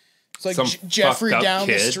dogs? It's like Some Jeffrey fucked up down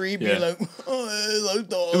the kid. street Yeah. being like, oh, I like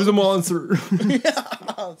dogs. It was a monster.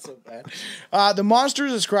 That's so bad. The monster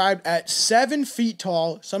is described at 7 feet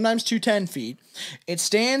tall, sometimes 10 feet. It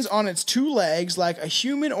stands on its two legs like a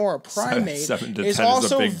human or a primate. 7 to 10 It's is a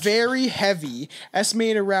also big- very heavy,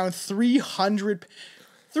 estimated around 300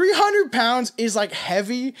 pounds is like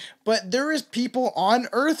heavy, but there is people on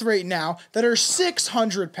Earth right now that are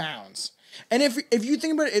 600 pounds. And if you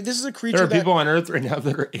think about it, if this is a creature There are that... people on Earth right now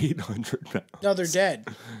that are 800 pounds. No, they're dead.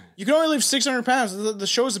 You can only live 600 pounds. The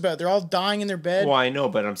show's about. They're all dying in their bed. Well, I know,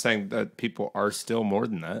 but I'm saying that people are still more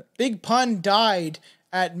than that. Big Pun died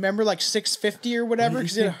at, remember, like 650 or whatever. What do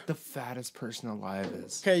 'Cause you it- think the fattest person alive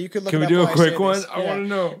is? okay, you could look. Can it we up do a while I quick say one? this. I want to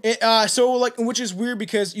know. So like, which is weird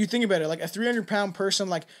because you think about it, like a 300-pound person,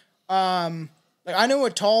 like I know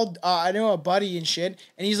I know a buddy and shit,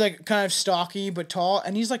 and he's like kind of stocky but tall,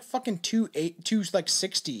 and he's like fucking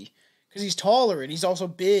 260 because he's taller and he's also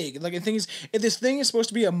big. Like the thing is, if this thing is supposed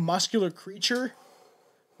to be a muscular creature,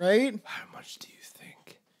 right? How much do you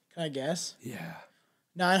think? Can I guess? Yeah.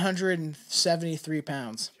 973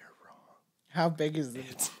 pounds. You're wrong. How big is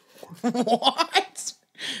this? What?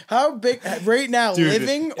 How big right now, Dude,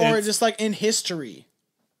 living or it's- just like in history?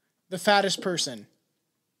 The fattest person.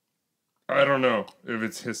 I don't know if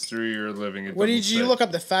it's history or living. What did you look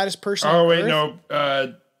up? The fattest person Oh, on wait, Earth?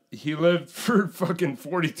 no. He lived for fucking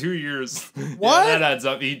 42 years. What? Yeah, that adds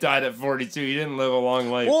up. He died at 42. He didn't live a long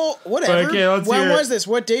life. Well, whatever. But, okay, let's when hear it. was this?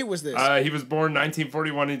 What date was this? He was born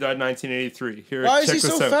 1941. He died 1983. Here, Why is check he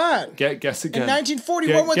this so out. fat? Guess again. in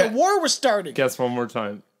 1941 when the war was starting. Guess one more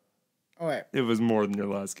time. Oh, wait. It was more than your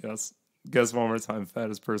last guess. Guess one more time.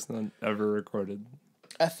 Fattest person ever recorded.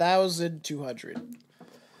 1,200.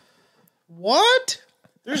 What?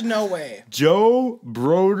 There's no way. Joe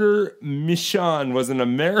Broder Michon was an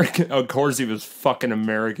American. Of course, he was fucking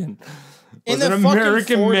American. In Was the an fucking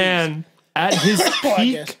American 40s. man at his guess.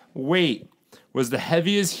 peak weight. Was the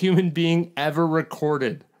heaviest human being ever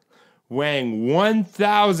recorded, weighing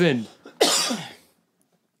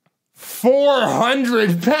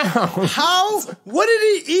 1,400 pounds. How? What did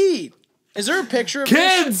he eat? Is there a picture of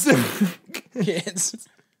Kids. this? Kids.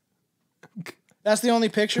 That's the only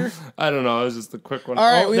picture? I don't know. It was just a quick one. All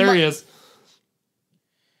right, Oh, we there mu- he is.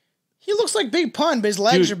 He looks like Big Pun, but his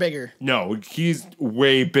legs Dude. are bigger. No, he's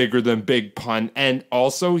way bigger than Big Pun, and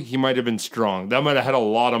also he might have been strong. That might have had a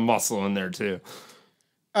lot of muscle in there too.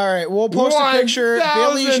 All right, we'll post a picture.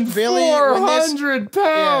 Billy, when this, 1,400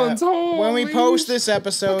 pounds. yeah, Holy when we post this Look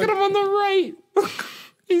episode, at him on the right.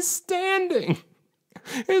 He's standing.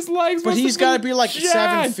 His legs. but must he's have got to been be like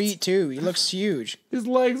jacked. 7 feet too. He looks huge. His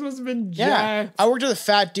legs must have been Yeah, jacked. I worked with a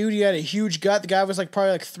fat dude. He had a huge gut. The guy was like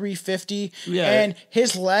probably like 350. Yeah. And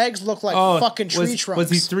his legs look like fucking tree trunks. Was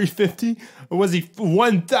he 350 or was he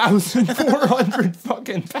 1,400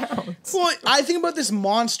 fucking pounds? Well, I think about this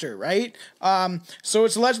monster, right? So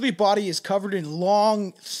its allegedly body is covered in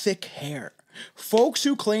long, thick hair. Folks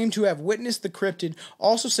who claim to have witnessed the cryptid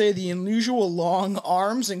also say the unusual long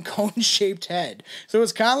arms and cone-shaped head. So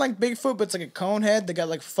it's kind of like Bigfoot, but it's like a cone head that got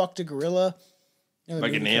like fucked a gorilla. You know, the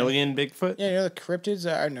Like an movie alien Bigfoot? Yeah, you know the cryptids?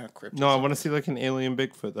 Are not cryptids. No, I want to see like an alien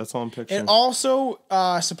Bigfoot. That's all I'm picturing. It also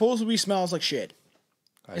supposedly smells like shit.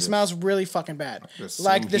 It smells really fucking bad. assume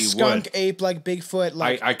Like the he skunk would. ape, like Bigfoot.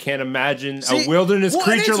 Like I can't imagine See, a wilderness well,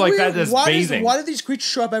 and creature it's like weird. that that's why bathing. Why do these creatures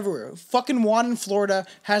show up everywhere? Fucking one in Florida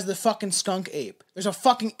has the fucking skunk ape. There's a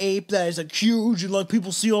fucking ape that is like huge and like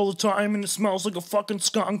people see all the time and it smells like a fucking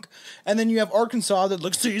skunk. And then you have Arkansas that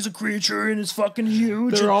like sees a creature and it's fucking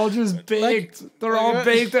huge. They're all just baked. They're all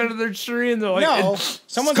baked out of their tree and they're like, No, "It's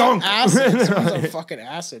someone's skunk." on acid. Someone's on fucking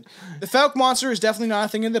acid. The Fouke Monster is definitely not a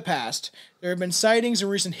thing in the past. There have been sightings in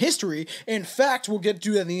recent history. In fact, we'll get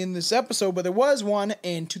to that at the end of this episode, but there was one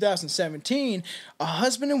in 2017, a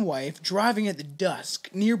husband and wife driving at the dusk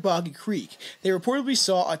near Boggy Creek. They reportedly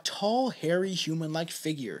saw a tall, hairy, human-like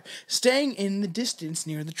figure staying in the distance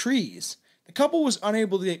near the trees. The couple was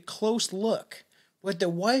unable to get a close look, but the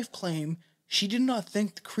wife claimed she did not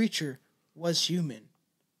think the creature was human.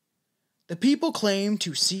 The people claimed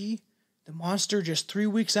to see the monster just 3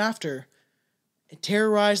 weeks after it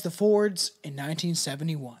terrorized the Fords in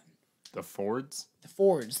 1971. The Fords? The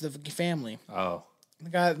Fords, the family. Oh. The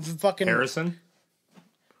guy, the fucking... Harrison?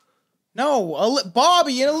 No,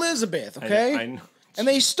 Bobby and Elizabeth, okay? I know. And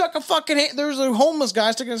they stuck a fucking hand... There was a homeless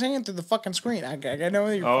guy sticking his hand through the fucking screen. I know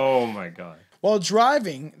you're... Oh, my God. While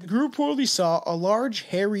driving, the group reportedly saw a large,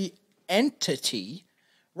 hairy entity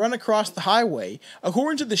run across the highway.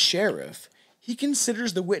 According to the sheriff, he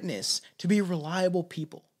considers the witness to be reliable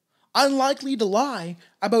people, unlikely to lie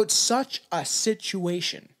about such a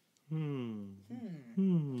situation.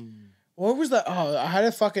 What was that? Oh, I had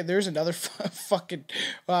to fucking... There's another fucking...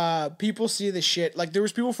 people see this shit. Like, there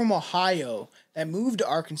was people from Ohio that moved to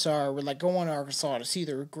Arkansas or were, like, going to Arkansas to see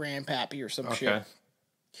their grandpappy or some shit.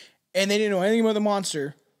 And they didn't know anything about the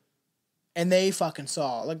monster. And they fucking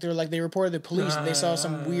saw. Like, they reported to the police that they saw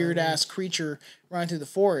some weird-ass creature run through the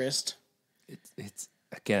forest. It's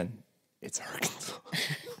Arkansas.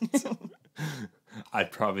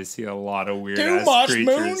 I'd probably see a lot of weird Too ass much creatures.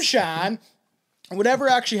 moonshine. Whatever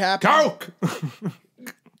actually happened. Coke!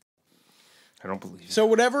 I don't believe it. So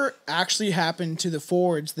whatever actually happened to the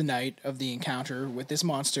Fords the night of the encounter with this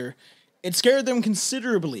monster, it scared them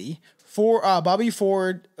considerably. Bobby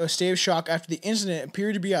Ford, a state of shock after the incident,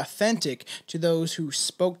 appeared to be authentic to those who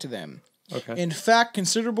spoke to them. Okay. In fact,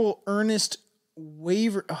 considerable Ernest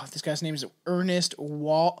Waver... Oh, this guy's name is Ernest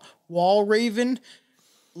Walraven.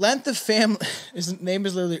 Lent the family... His name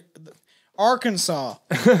is literally... Arkansas.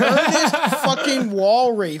 Ernest fucking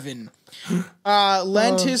Walraven.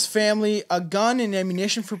 Lent his family a gun and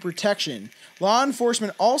ammunition for protection. Law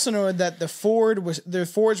enforcement also noted that the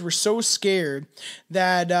Fords were so scared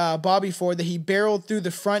that Bobby Ford that he barreled through the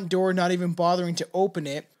front door, not even bothering to open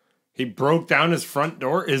it. He broke down his front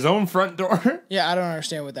door? His own front door? Yeah, I don't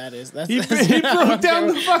understand what that is. He broke down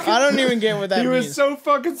the fucking... I don't even get what that means. He was so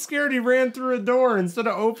fucking scared he ran through a door instead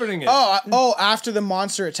of opening it. Oh, after the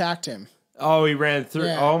monster attacked him. Oh, he ran through...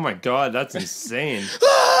 Yeah. Oh my God, that's insane.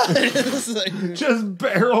 Just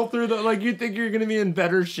barrel through the... Like, you think you're going to be in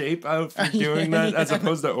better shape out for doing that as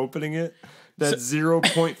opposed to opening it? That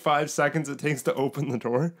 0.5 seconds it takes to open the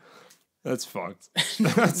door? That's fucked.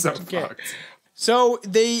 That's so fucked. So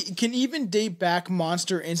they can even date back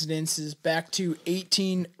monster incidences back to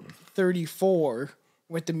 1834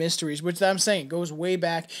 with the mysteries, which I'm saying goes way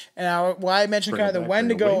back. And why I mentioned kind of the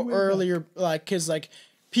Wendigo earlier, like, because like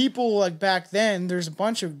people like back then, there's a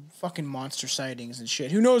bunch of fucking monster sightings and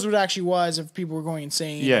shit. Who knows what it actually was if people were going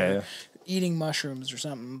insane? Yeah. Eating mushrooms or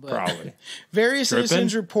something. But probably. Various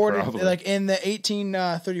citizens reported, like in the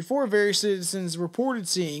 1834, various citizens reported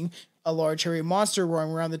seeing a large hairy monster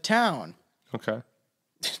roaming around the town. Okay.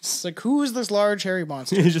 It's like, who is this large hairy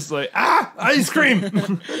monster? He's just like, ice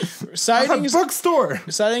cream! Sightings, bookstore!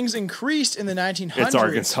 Sightings increased in the 1900s. It's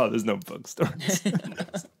Arkansas, there's no bookstores.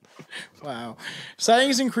 Wow.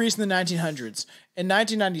 Sightings increased in the 1900s. In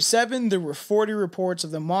 1997, there were 40 reports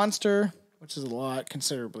of the monster, which is a lot,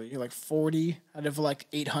 considerably. Like 40 out of like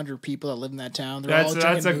 800 people that live in that town. They're all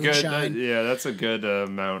drinking moonshine. That's a good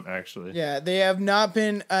amount, actually. Yeah, they have not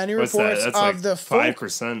been any reports of like the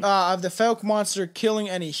 5% of the Fouke Monster killing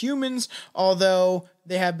any humans, although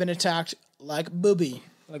they have been attacked like Bobby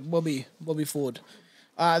Ford.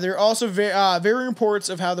 There are also varying reports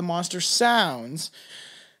of how the monster sounds.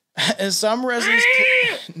 As some residents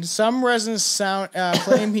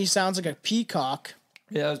claim he sounds like a peacock.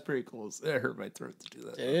 Yeah, it was pretty cool. It hurt my throat to do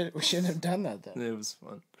that. Did it? We shouldn't have done that then. It was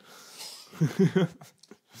fun. It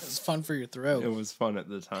was fun for your throat. It was fun at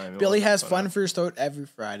the time. Billy has fun for his throat every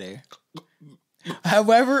Friday.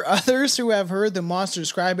 However, others who have heard the monster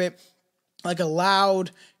describe it like a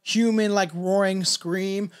loud, human, like roaring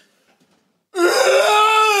scream.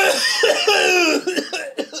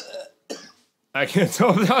 I can't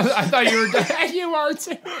tell. I thought you were dead. You are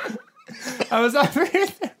too. I was up here.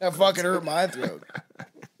 That fucking hurt my throat.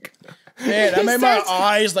 Man, I made my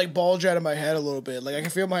eyes like bulge out of my head a little bit. Like I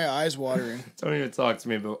can feel my eyes watering. Don't even talk to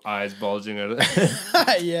me about eyes bulging out of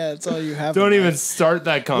Yeah, that's all you have. Don't even start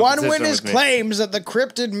that competition. One witness with me. claims that the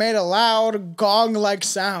cryptid made a loud gong-like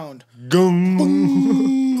sound. Gong.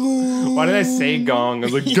 Why did I say gong? I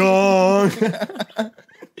was like gong.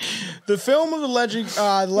 The film of the Legend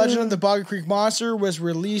of the Boggy Creek Monster was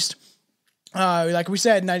released like we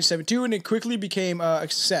said, in 1972, and it quickly became a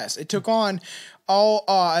success. It took on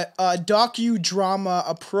a docudrama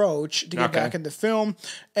approach to get back in the film,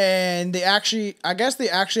 and I guess they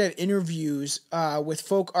actually had interviews with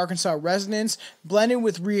folk Arkansas residents blended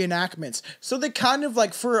with reenactments. So they kind of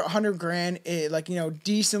like for $100,000,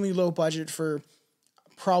 decently low budget for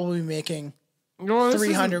probably making. No, this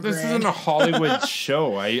 300 This isn't a Hollywood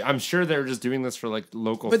show. I'm sure they're just doing this for like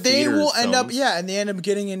local. But they will end up, films. and they end up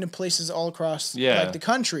getting into places all across like the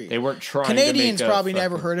country. They weren't trying. Canadians to make probably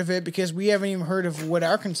never heard of it because we haven't even heard of what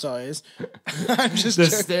Arkansas is. I'm just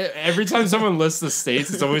every time someone lists the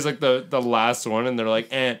states, it's always like the last one, and they're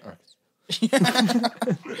like,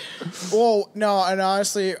 Well, no, and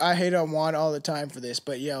honestly, I hate on Juan all the time for this,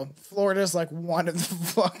 but Florida's like one of the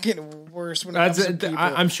fucking worst when it comes to people.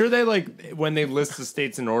 I'm sure they like when they list the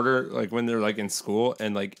states in order, like when they're like in school,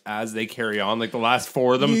 and like as they carry on, like the last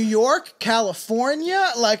 4 of them. New York,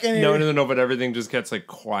 California, like no, but everything just gets like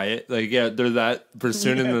quiet. Like they're that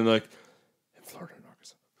pursuing, and then like in Florida and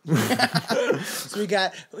Arkansas. So we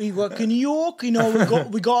got New York, we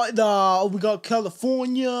got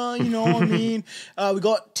California, you know what I mean? We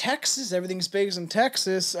got Texas, everything's big in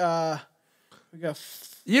Texas. We got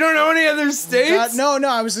You don't know any other states? No,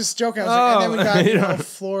 I was just joking. And then we got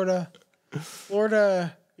Florida.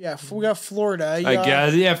 Yeah, we got Florida.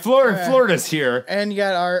 Florida's here. And you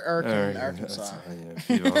got Arkansas.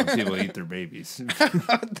 People eat their babies.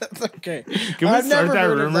 That's okay. Can we I've start never that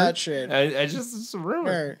heard rumor? of that shit. It's a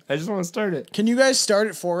rumor. Right. I just want to start it. Can you guys start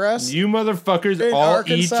it for us? You motherfuckers In all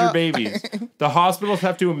Arkansas? eat your babies. The hospitals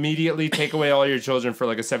have to immediately take away all your children for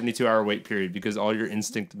like a 72-hour wait period because all your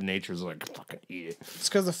instinctive nature is like, fucking eat it. It's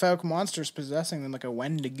because the Fouke Monster's possessing them like a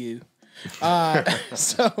Wendigo.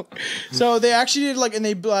 So they actually did and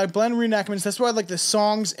they blend reenactments. That's why like the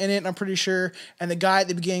songs in it, I'm pretty sure. And the guy at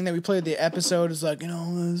the beginning that we played the episode is like,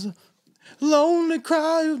 there's a lonely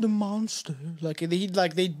cry of the monster.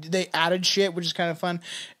 They added shit, which is kind of fun.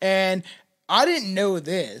 And I didn't know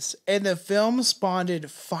this. And the film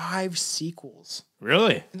spawned 5 sequels.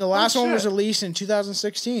 Really? And the last one was released in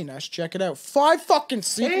 2016. I should check it out. 5 fucking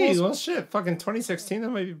sequels. Hey, well shit, fucking 2016, that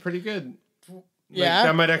might be pretty good. Yeah,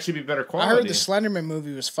 that might actually be better quality. I heard the Slenderman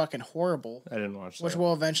movie was fucking horrible. I didn't watch that. Which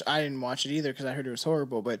will eventually, I didn't watch it either because I heard it was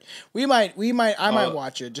horrible. But I might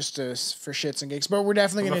watch it just for shits and gigs. But we're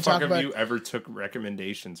definitely going to talk about. Have you ever took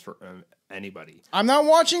recommendations for anybody? I'm not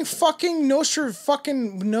watching fucking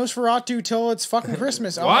Nosferatu till it's fucking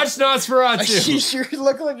Christmas. Watch Nosferatu. You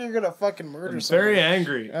look like you're gonna fucking murder someone. Very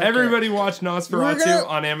angry. Okay. Everybody watch Nosferatu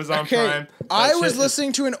on Amazon Prime. I was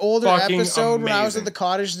listening to an older episode when I was at the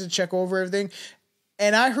cottage to check over everything.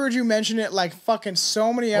 And I heard you mention it like fucking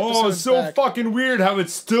so many episodes. Oh, it's so fucking weird how it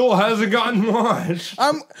still hasn't gotten watched.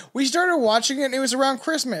 We started watching it and it was around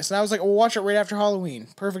Christmas. And I was like, we'll watch it right after Halloween.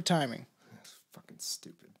 Perfect timing. That's fucking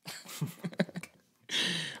stupid.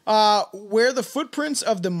 Where the footprints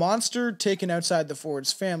of the monster taken outside the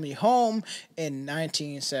Ford's family home in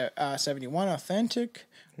 1971 authentic.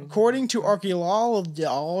 According to an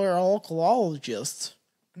archaeologist,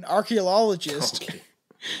 Okay.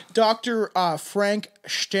 Dr. Frank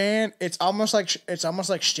Stan. It's almost like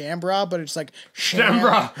Stambra, but it's like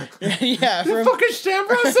Stambra. Yeah, the fucking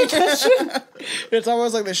Stambra said that shit. It's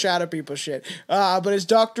almost like the Shadow People shit. But it's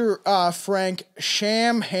Dr. Frank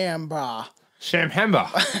Shamhamba.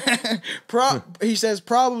 He says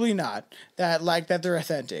probably not that they're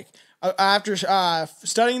authentic. After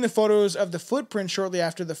studying the photos of the footprint shortly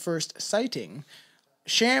after the first sighting,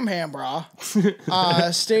 Shamhambra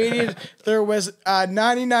stated there was a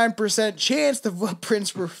 99% chance the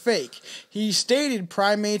footprints were fake. He stated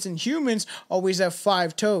primates and humans always have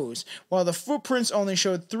 5 toes. While the footprints only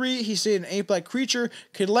showed 3, he stated an ape-like creature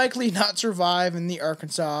could likely not survive in the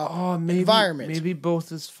Arkansas environment. Maybe both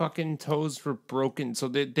his fucking toes were broken. So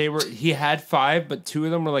he had 5, but 2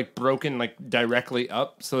 of them were like broken like directly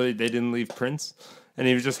up, so they didn't leave prints. And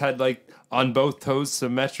he just had like on both toes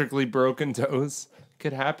symmetrically broken toes.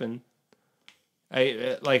 Could happen.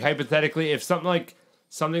 Hypothetically, if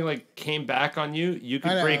something came back on you, you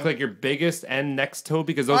could break like your biggest and next toe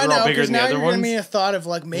because those are all bigger than the other ones. Giving me a thought of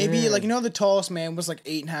like maybe the tallest man was like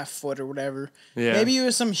 8.5 foot or whatever. Yeah. Maybe it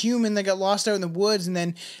was some human that got lost out in the woods and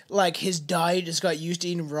then like his diet just got used to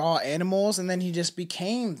eating raw animals and then he just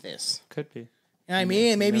became this. Could be. You know what I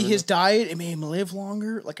mean? Maybe his diet, it made him live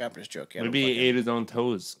longer. Like, I'm just joking. Maybe he ate his own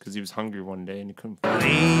toes because he was hungry one day and he couldn't find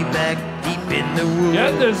Way back deep in the woods.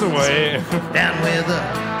 Yeah, there's a way. Down where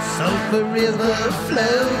the Sulphur River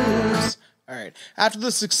flows. All right. After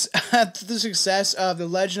the success of the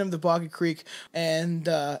Legend of the Boggy Creek and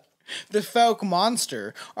the Fouke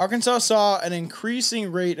Monster, Arkansas saw an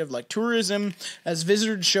increasing rate of like tourism as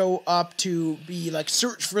visitors show up to be like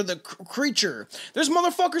search for the creature. There's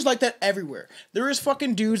motherfuckers like that everywhere. There is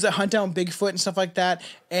fucking dudes that hunt down Bigfoot and stuff like that,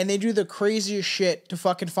 and they do the craziest shit to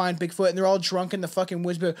fucking find Bigfoot, and they're all drunk in the fucking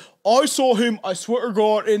woods. But I saw him, I swear to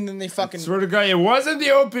God, and then they fucking Swear to God, it wasn't the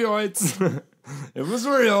opioids. It was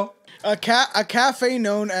real. A cafe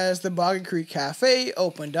known as the Boggy Creek Cafe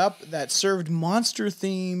opened up that served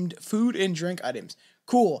monster-themed food and drink items.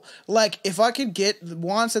 Cool. Like, if I could get...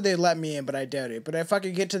 Juan said they'd let me in, but I doubt it. But if I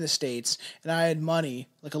could get to the States and I had money,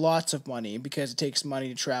 like lots of money, because it takes money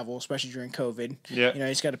to travel, especially during COVID. Yeah. You know,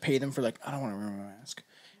 you just got to pay them for, like, I don't want to wear my mask.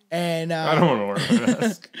 And I don't want to wear a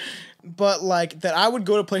mask. But, like, that I would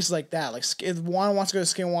go to places like that. Like, if Juan wants to go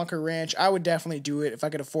to Skinwalker Ranch, I would definitely do it if I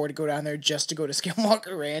could afford to go down there just to go to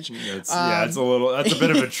Skinwalker Ranch. It's a bit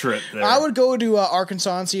of a trip there. I would go to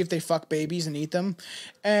Arkansas and see if they fuck babies and eat them.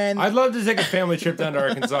 And I'd love to take a family trip down to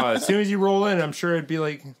Arkansas. As soon as you roll in, I'm sure it'd be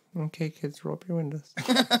like, okay, kids, roll up your windows.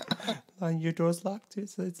 Your door's locked.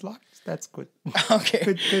 It's locked. That's good.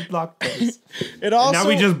 Okay. Good lock doors. It also, and now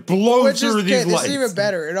we just blow through these lights. This is even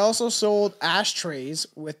better. It also sold ashtrays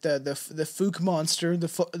with the Fouke Monster,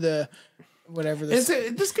 the whatever.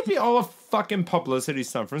 This could be all a fucking publicity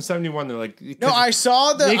stunt from '71. They're like, no, I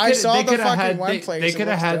saw the fucking one place. They could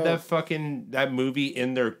have had that movie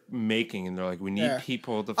in their making, and they're like, we need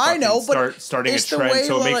people to. I know, but starting a trend,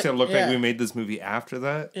 so it makes it look like we made this movie after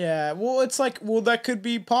that. Yeah, well, it's like, that could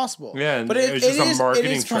be possible. Yeah, but it was just a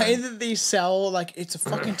marketing trend. Funny that they sell like it's a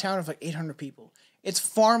fucking town of like 800 people. It's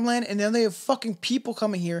farmland, and then they have fucking people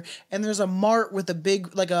coming here, and there's a mart with a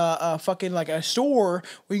big, like a fucking, like a store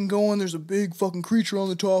where you can go in, there's a big fucking creature on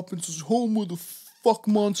the top, and it says, home with the fuck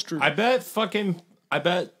monster. I bet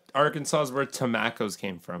Arkansas is where tomacos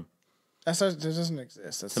came from. That doesn't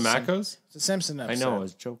exist. That's tomacos? It's a Simpson episode. I know, I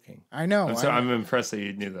was joking. I know. I'm impressed that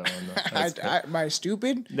you knew that one. Am I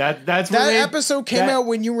stupid? That episode came out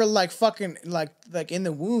when you were like fucking like in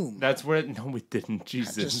the womb. That's where no, we didn't.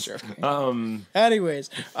 Jesus.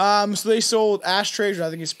 Anyways, so they sold ashtrays, which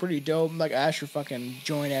I think is pretty dope. Like Asher fucking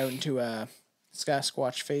join out into a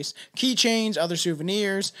Sasquatch face, keychains, other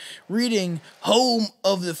souvenirs, reading "Home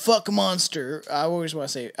of the Fuck Monster." I always want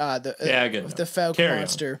to say the Fouke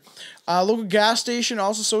Monster. Local gas station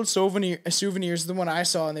also sold souvenirs. The one I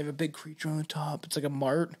saw, and they have a big creature on the top. It's like a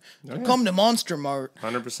mart. Come to Monster Mart.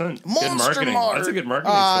 100%. Monster Mart. That's a good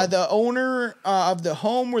marketing. The owner of the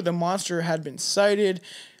home where the monster had been sighted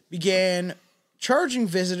began charging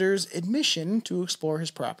visitors admission to explore his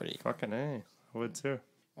property. Fucking A. I would too.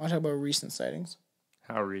 Want to talk about recent sightings?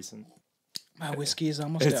 How recent? My whiskey is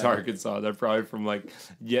almost It's done. Arkansas. They're probably from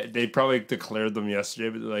they probably declared them yesterday,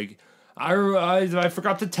 but they're like, I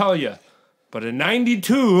forgot to tell you, but in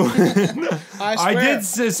 92, I did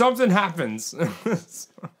say something happens.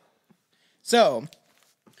 So,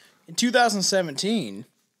 in 2017,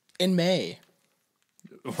 in May.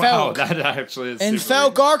 Wow, that actually is in super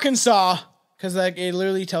Fouke, Arkansas. Because like it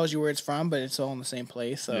literally tells you where it's from, but it's all in the same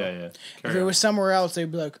place. So yeah. If it was somewhere else,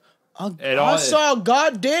 they'd be like, I saw a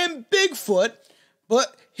goddamn Bigfoot,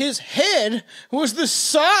 but his head was the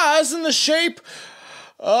size and the shape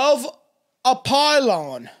of a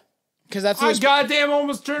pylon. Because that's I goddamn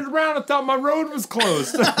almost turned around. I thought my road was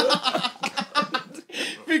closed.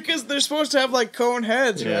 Because they're supposed to have like cone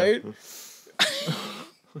heads, right?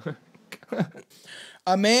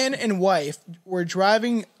 A man and wife were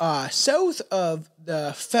driving south of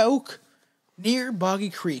the Fouke near Boggy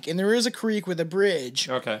Creek. And there is a creek with a bridge.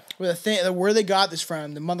 Okay. With where they got this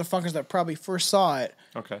from, the motherfuckers that probably first saw it.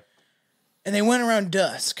 Okay. And they went around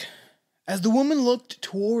dusk. As the woman looked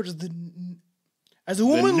towards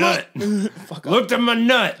looked at my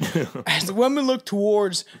nut. As the woman looked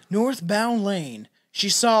towards northbound lane, she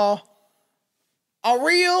saw a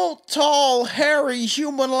real tall, hairy,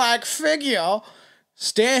 human-like figure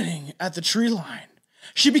standing at the tree line.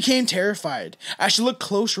 She became terrified as she looked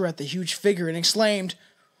closer at the huge figure and exclaimed,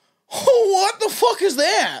 "Oh, what the fuck is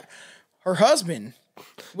that?" Her husband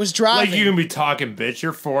was driving. Like you can be talking, bitch.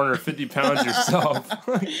 You're 450 pounds yourself.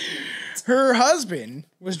 Her husband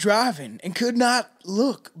was driving and could not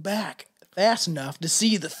look back fast enough to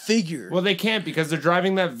see the figure. Well, they can't because they're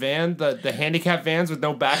driving that van, the handicap vans with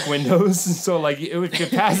no back windows. So, like, if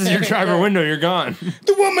it passes your driver window, you're gone.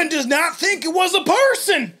 The woman does not think it was a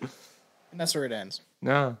person. And that's where it ends.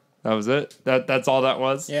 No, that was it. That's all that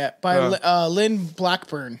was. Yeah, by Lynn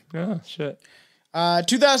Blackburn. Oh shit.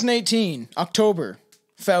 2018 October,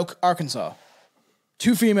 Fouke, Arkansas.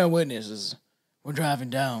 2 female witnesses were driving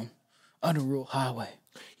down on a rural highway.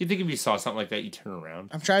 You think if you saw something like that, you turn around?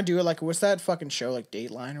 I'm trying to do it like, what's that fucking show, like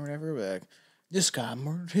Dateline or whatever? But like, this guy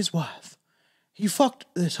murdered his wife. He fucked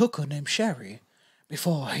this hooker named Sherry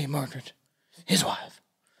before he murdered his wife.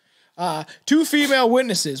 2 female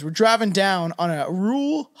witnesses were driving down on a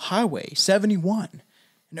rural highway 71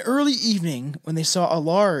 in the early evening when they saw a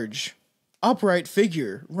large, upright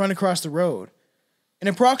figure run across the road in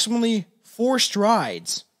approximately 4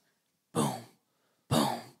 strides. Boom,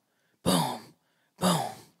 boom, boom, boom.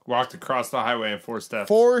 Walked across the highway in 4 steps.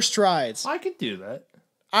 4 strides. I could do that.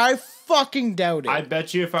 I fucking doubt it. I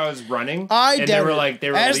bet you if I was running, I and doubt they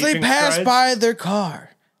were as they leaping passed strides, by their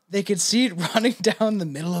car, they could see it running down the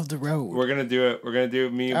middle of the road. we're gonna do it. We're gonna do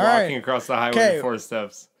me All walking right. across the highway Okay. in 4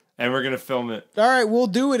 steps, and we're gonna film it. All right, we'll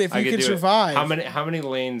do it if I you could can do survive. it. How many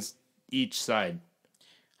lanes each side?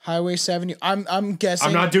 Highway 70. I'm guessing.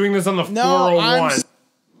 I'm not doing this on the No, 401.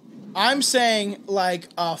 I'm saying like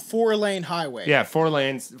a 4-lane highway. Yeah, 4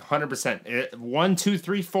 lanes, 100%. 1, 2,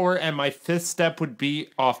 3, 4, and my 5th step would be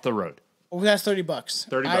off the road. Oh, that's $30.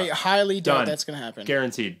 $30. I highly doubt Done. that's gonna happen.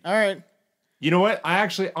 Guaranteed. All right. You know what? I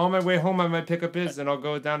actually, on my way home, I might pick up his, and I'll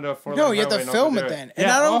go down to a 4-lane No, you have to highway, and I'll film go it do then, and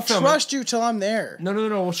Yeah, I I'll don't film trust you till I'm there. No.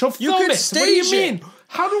 Well, she'll You film could it. What do you stage it. mean?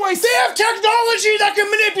 How do I? They have technology that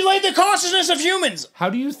can manipulate the consciousness of humans. How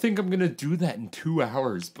do you think I'm gonna do that in 2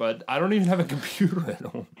 hours? But I don't even have a computer at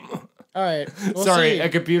home. All right. We'll Sorry, see. a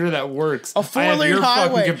computer that works. A I have 4-lane your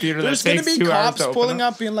fucking highway. computer There's that gonna takes be 2 hours cops to open pulling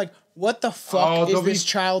up, being like, "What the fuck Oh, is they'll be this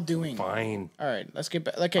child doing?" Fine. All right, let's get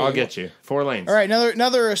back. Okay, I'll get you 4 lanes. All right,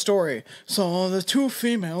 another story. So the 2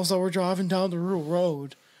 females that were driving down the rural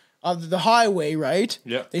road, the highway, right?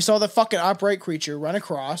 Yeah. They saw the fucking upright creature run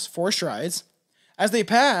across 4 strides. As they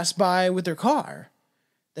passed by with their car,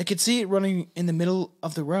 they could see it running in the middle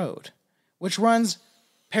of the road, which runs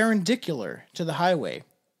perpendicular to the highway.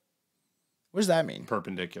 What does that mean?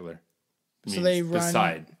 Perpendicular. So Means they run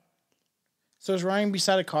beside. So it's running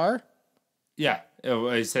beside a car? Yeah.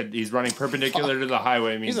 I said he's running perpendicular to the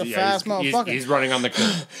highway. Means He's a fast motherfucker. He's running on the.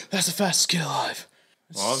 That's the fastest skill alive.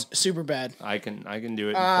 Well, Super bad. I can do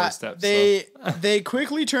it in 4 steps. They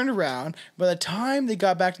quickly turned around. By the time they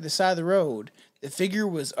got back to the side of the road, the figure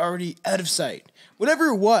was already out of sight. Whatever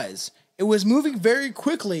it was moving very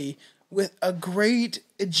quickly with a great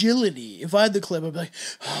agility. If I had the clip, I'd be like,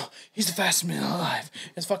 "Oh, he's the fastest man alive."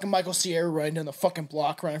 It's fucking Michael Cera running down the fucking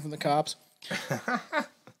block, running from the cops.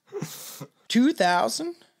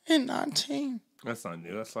 2019. That's not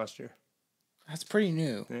new. That's last year. That's pretty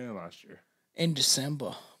new. Yeah, last year. In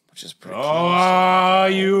December, which is pretty Oh,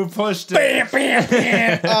 you pushed it. Okay.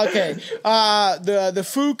 The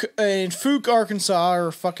Fouke in Fouke, Arkansas,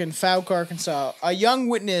 or fucking Fouke, Arkansas, a young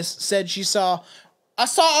witness said I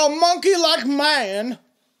saw a monkey-like man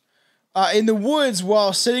in the woods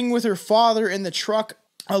while sitting with her father in the truck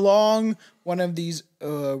along one of these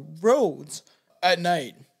roads at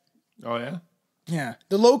night. Oh, yeah? Yeah.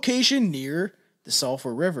 The location near the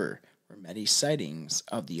Sulphur River, where many sightings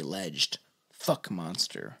of the alleged Fouke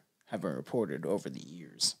Monster have been reported over the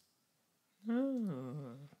years.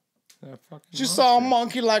 Just saw a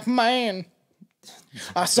monkey-like man.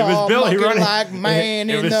 I saw a monkey-like man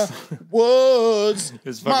in the woods.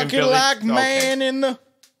 Monkey-like man in the...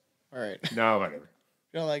 All right. No, whatever.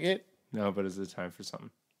 You don't like it? No, but is it time for something?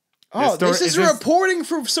 Oh, this is reporting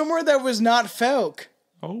from somewhere that was not Fouke.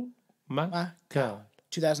 Oh, my God.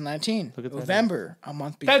 2019. Look at that. November, a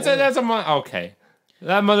month before. That's a month. Okay.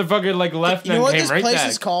 That motherfucker left You know and what came this right place back.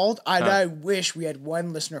 is called? I wish we had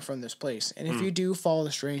one listener from this place. And if you do, follow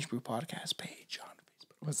the Strange Brew podcast page on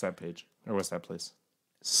Facebook. What's that page? Or what's that place?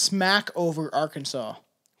 Smack Over, Arkansas.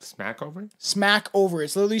 Smack over? Smack Over.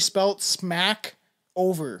 It's literally spelled smack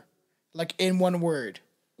over. Like in one word.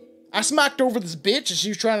 I smacked over this bitch and she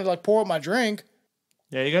was trying to like pour out my drink.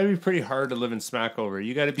 Yeah, you gotta be pretty hard to live in smack over.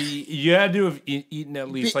 You had to have eaten at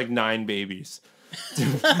least like 9 babies.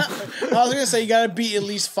 I was gonna say you gotta beat at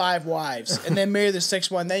least 5 wives and then marry the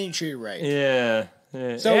 6th one, then you treat her right. Yeah.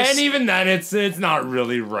 So and even then, it's not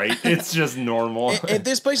really right. It's just normal. If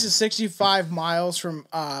this place is 65 miles from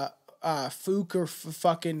Fouke or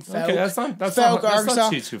fucking Fouke. Okay, that's not Arkansas.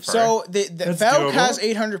 too far. So the That's Fouke doable. has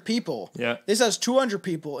 800 people. Yeah. This has 200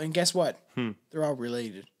 people, and guess what? They're all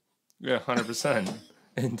related. Yeah, 100%.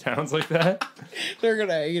 In towns like that? They're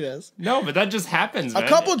gonna hate us. No, but that just happens, man. A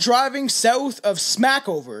couple driving south of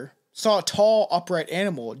Smackover saw a tall, upright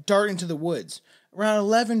animal dart into the woods around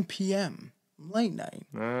 11 p.m. late night.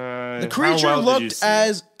 The creature looked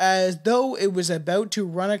as though it was about to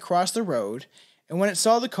run across the road, and when it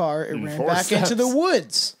saw the car, it ran back steps. into the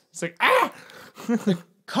woods. It's like, ah!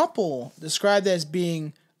 Couple described as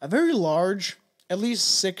being a very large, at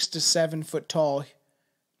least 6 to 7 foot tall.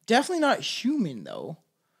 Definitely not human though.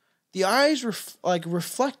 The eyes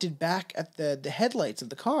reflected back at the headlights of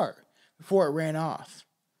the car, before it ran off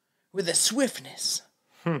with a swiftness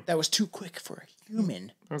that was too quick for a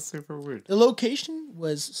human. That's super weird. The location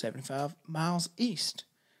was 75 miles east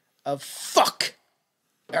of Fouke,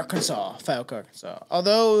 Arkansas.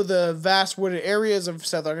 Although the vast wooded areas of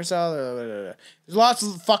South Arkansas, there's lots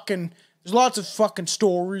of fucking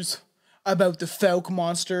stories about the Fouke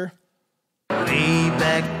Monster. Way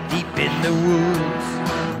back deep in the woods,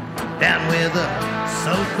 down where the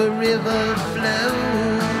Sulphur River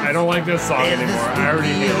flows. I don't like this song anymore. I already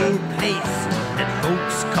hate old it. place that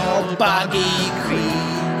folks call Boggy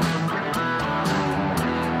Creek.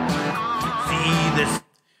 See this.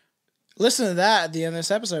 Listen to that at the end of this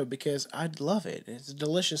episode because I'd love it. It's a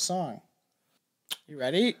delicious song. You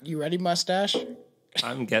ready? You ready, mustache?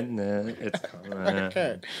 I'm getting it. It's coming.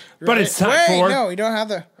 Okay. But it's time for. No, you don't have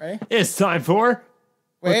the. Ready? It's time for.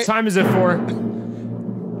 Wait. What time is it for?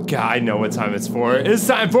 God, I know what time it's for. It's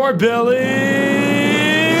time for Billy's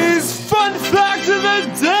Fun Fact of the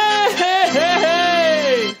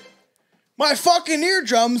Day! My fucking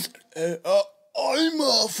eardrums.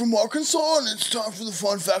 I'm from Arkansas, and it's time for the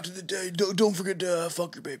fun fact of the day. Don't forget to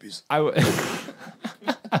fuck your babies.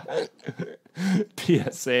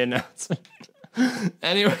 PSA announcement.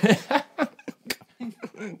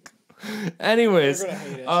 Anyways,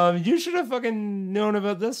 you should have fucking known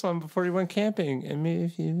about this one before you went camping, and maybe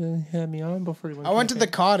if you had me on before you went. I went to the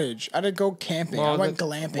cottage. I didn't go camping. I went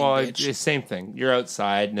glamping. Well, bitch. it's same thing. You're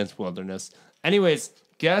outside and it's wilderness. Anyways,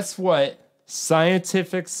 guess what?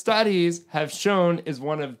 Scientific studies have shown is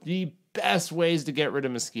one of the best ways to get rid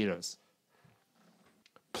of mosquitoes.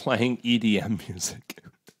 Playing EDM music.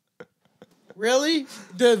 Really?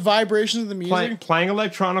 The vibrations of the music? Playing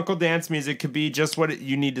electronical dance music could be just what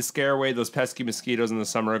you need to scare away those pesky mosquitoes in the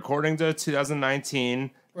summer. According to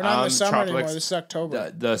 2019... We're not in the summer anymore. This is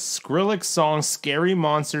October. The Skrillex song Scary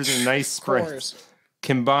Monsters and Nice Spring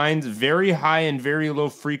combines very high and very low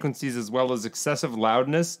frequencies as well as excessive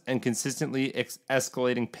loudness and consistently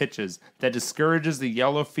escalating pitches that discourages the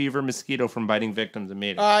yellow fever mosquito from biting victims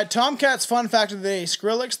immediately. Tomcat's fun fact of the day.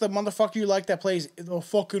 Skrillex, the motherfucker you like that plays the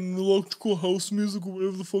fucking electrical house music or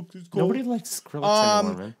whatever the fuck it's called. Nobody likes Skrillex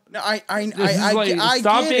anymore, man. No, I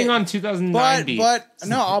stop get being it. on 2009 beef. But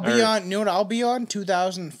no, I'll be on. You know what? I'll be on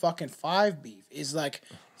 2005 beef. Is like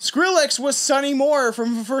Skrillex was Sonny Moore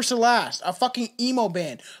from First to Last, a fucking emo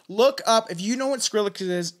band. Look up if you know what Skrillex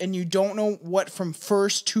is and you don't know what From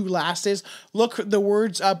First to Last is. Look the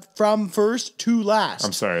words up From First to Last.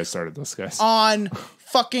 I'm sorry, I started this, guys. On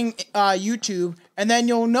fucking YouTube, and then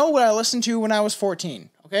you'll know what I listened to when I was 14.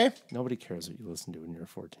 Okay? Nobody cares what you listen to when you're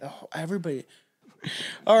 14. Oh, everybody.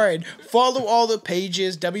 All right. Follow all the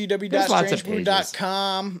pages.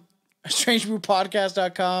 www.strangebrew.com.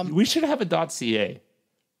 strangebrewpodcast.com. We should have a .ca.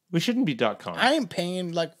 We shouldn't be .com. I am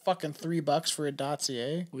paying like fucking $3 for a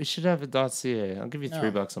 .ca. We should have a .ca. I'll give you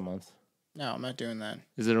 $3 a month. No, I'm not doing that.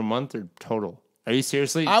 Is it a month or total? Are you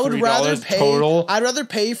seriously? I would rather pay total. I'd rather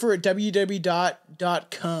pay for a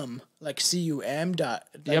www.com, like cum.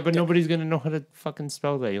 Yeah, but nobody's gonna know how to fucking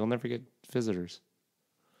spell that. You'll never get visitors.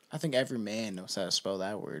 I think every man knows how to spell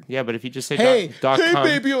that word. Yeah, but if you just say hey .com,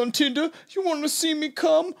 baby on Tinder, you want to see me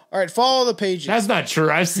come? All right, follow the pages. That's not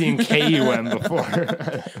true. I've seen cum before.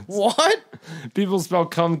 What? People spell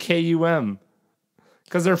cum cum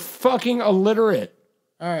because they're fucking illiterate.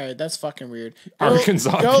 All right, that's fucking weird.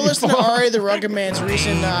 Arkansas. Go listen to Ari the Rugged Man's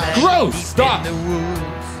recent. Gross. Stop.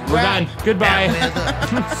 We're done. Goodbye.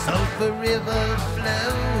 Sulphur River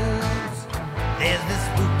flows. There's this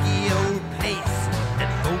spooky old place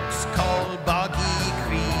that folks call Boggy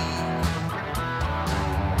Creek.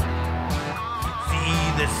 See,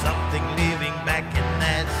 there's something living back in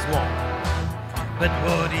that swamp, but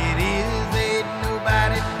what it is, ain't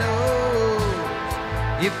nobody knows.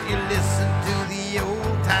 If you listen to the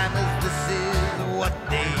old timers, this is what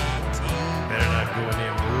they teach. Better not go in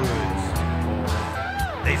them woods.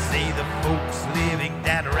 They say the folks living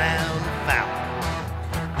down around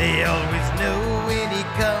Fouke, they always know when he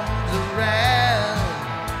comes around,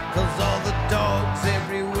 'cause all the dogs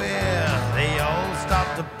everywhere, they all stop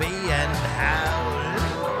to bay and howl.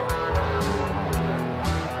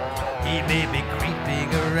 He may be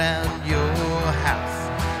creeping around your house,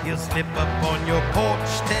 he'll slip up on your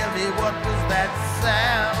porch, tell me what was that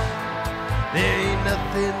sound. There ain't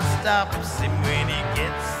nothing stops him when he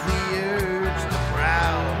gets the urge to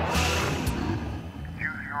prowl.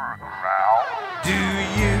 Do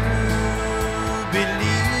you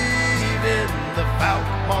believe in the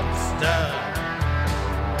Fouke Monster?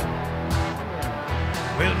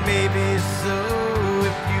 Well, maybe so,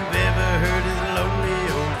 if you've ever heard his lonely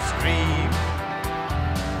old scream.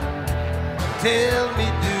 Tell me,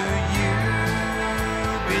 do you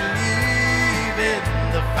believe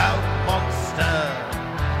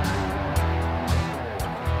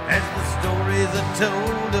stories are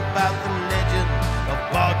told about the legend of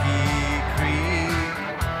Boggy Creek.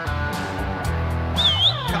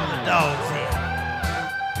 Call the dogs in.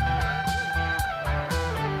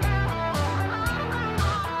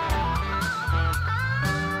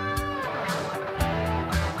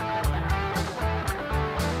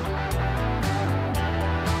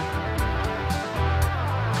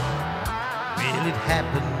 Well, it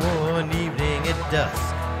happened one evening at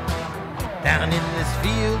dusk, down in this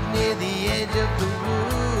field near the edge of the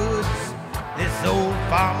woods. This old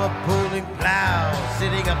farmer pulling plow,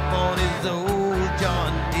 sitting up on his old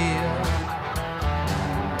John Deere.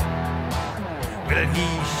 Well, he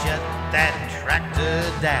shut that tractor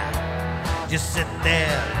down, just sit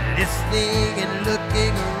there listening and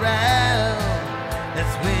looking around.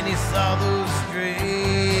 That's when he saw those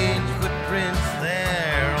strange footprints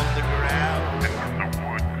there on the ground. And from the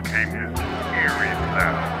woods came his eerie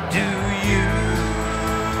sound. Do you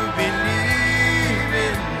believe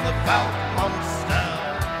in the Fouke Monster?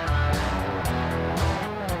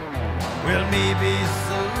 Well, maybe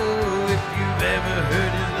so, if you've ever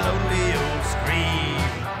heard his lonely old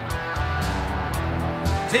scream.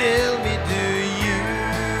 Tell me, do you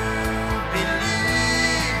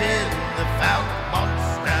believe in the Fouke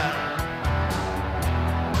Monster?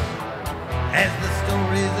 As the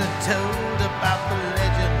stories are told about the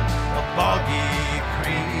legend of Boggy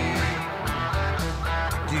Creek.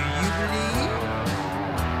 Do you believe?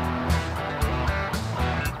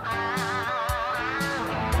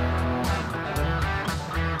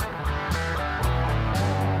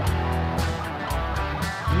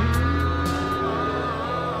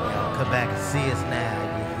 Y'all come back and see us now,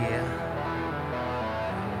 you hear?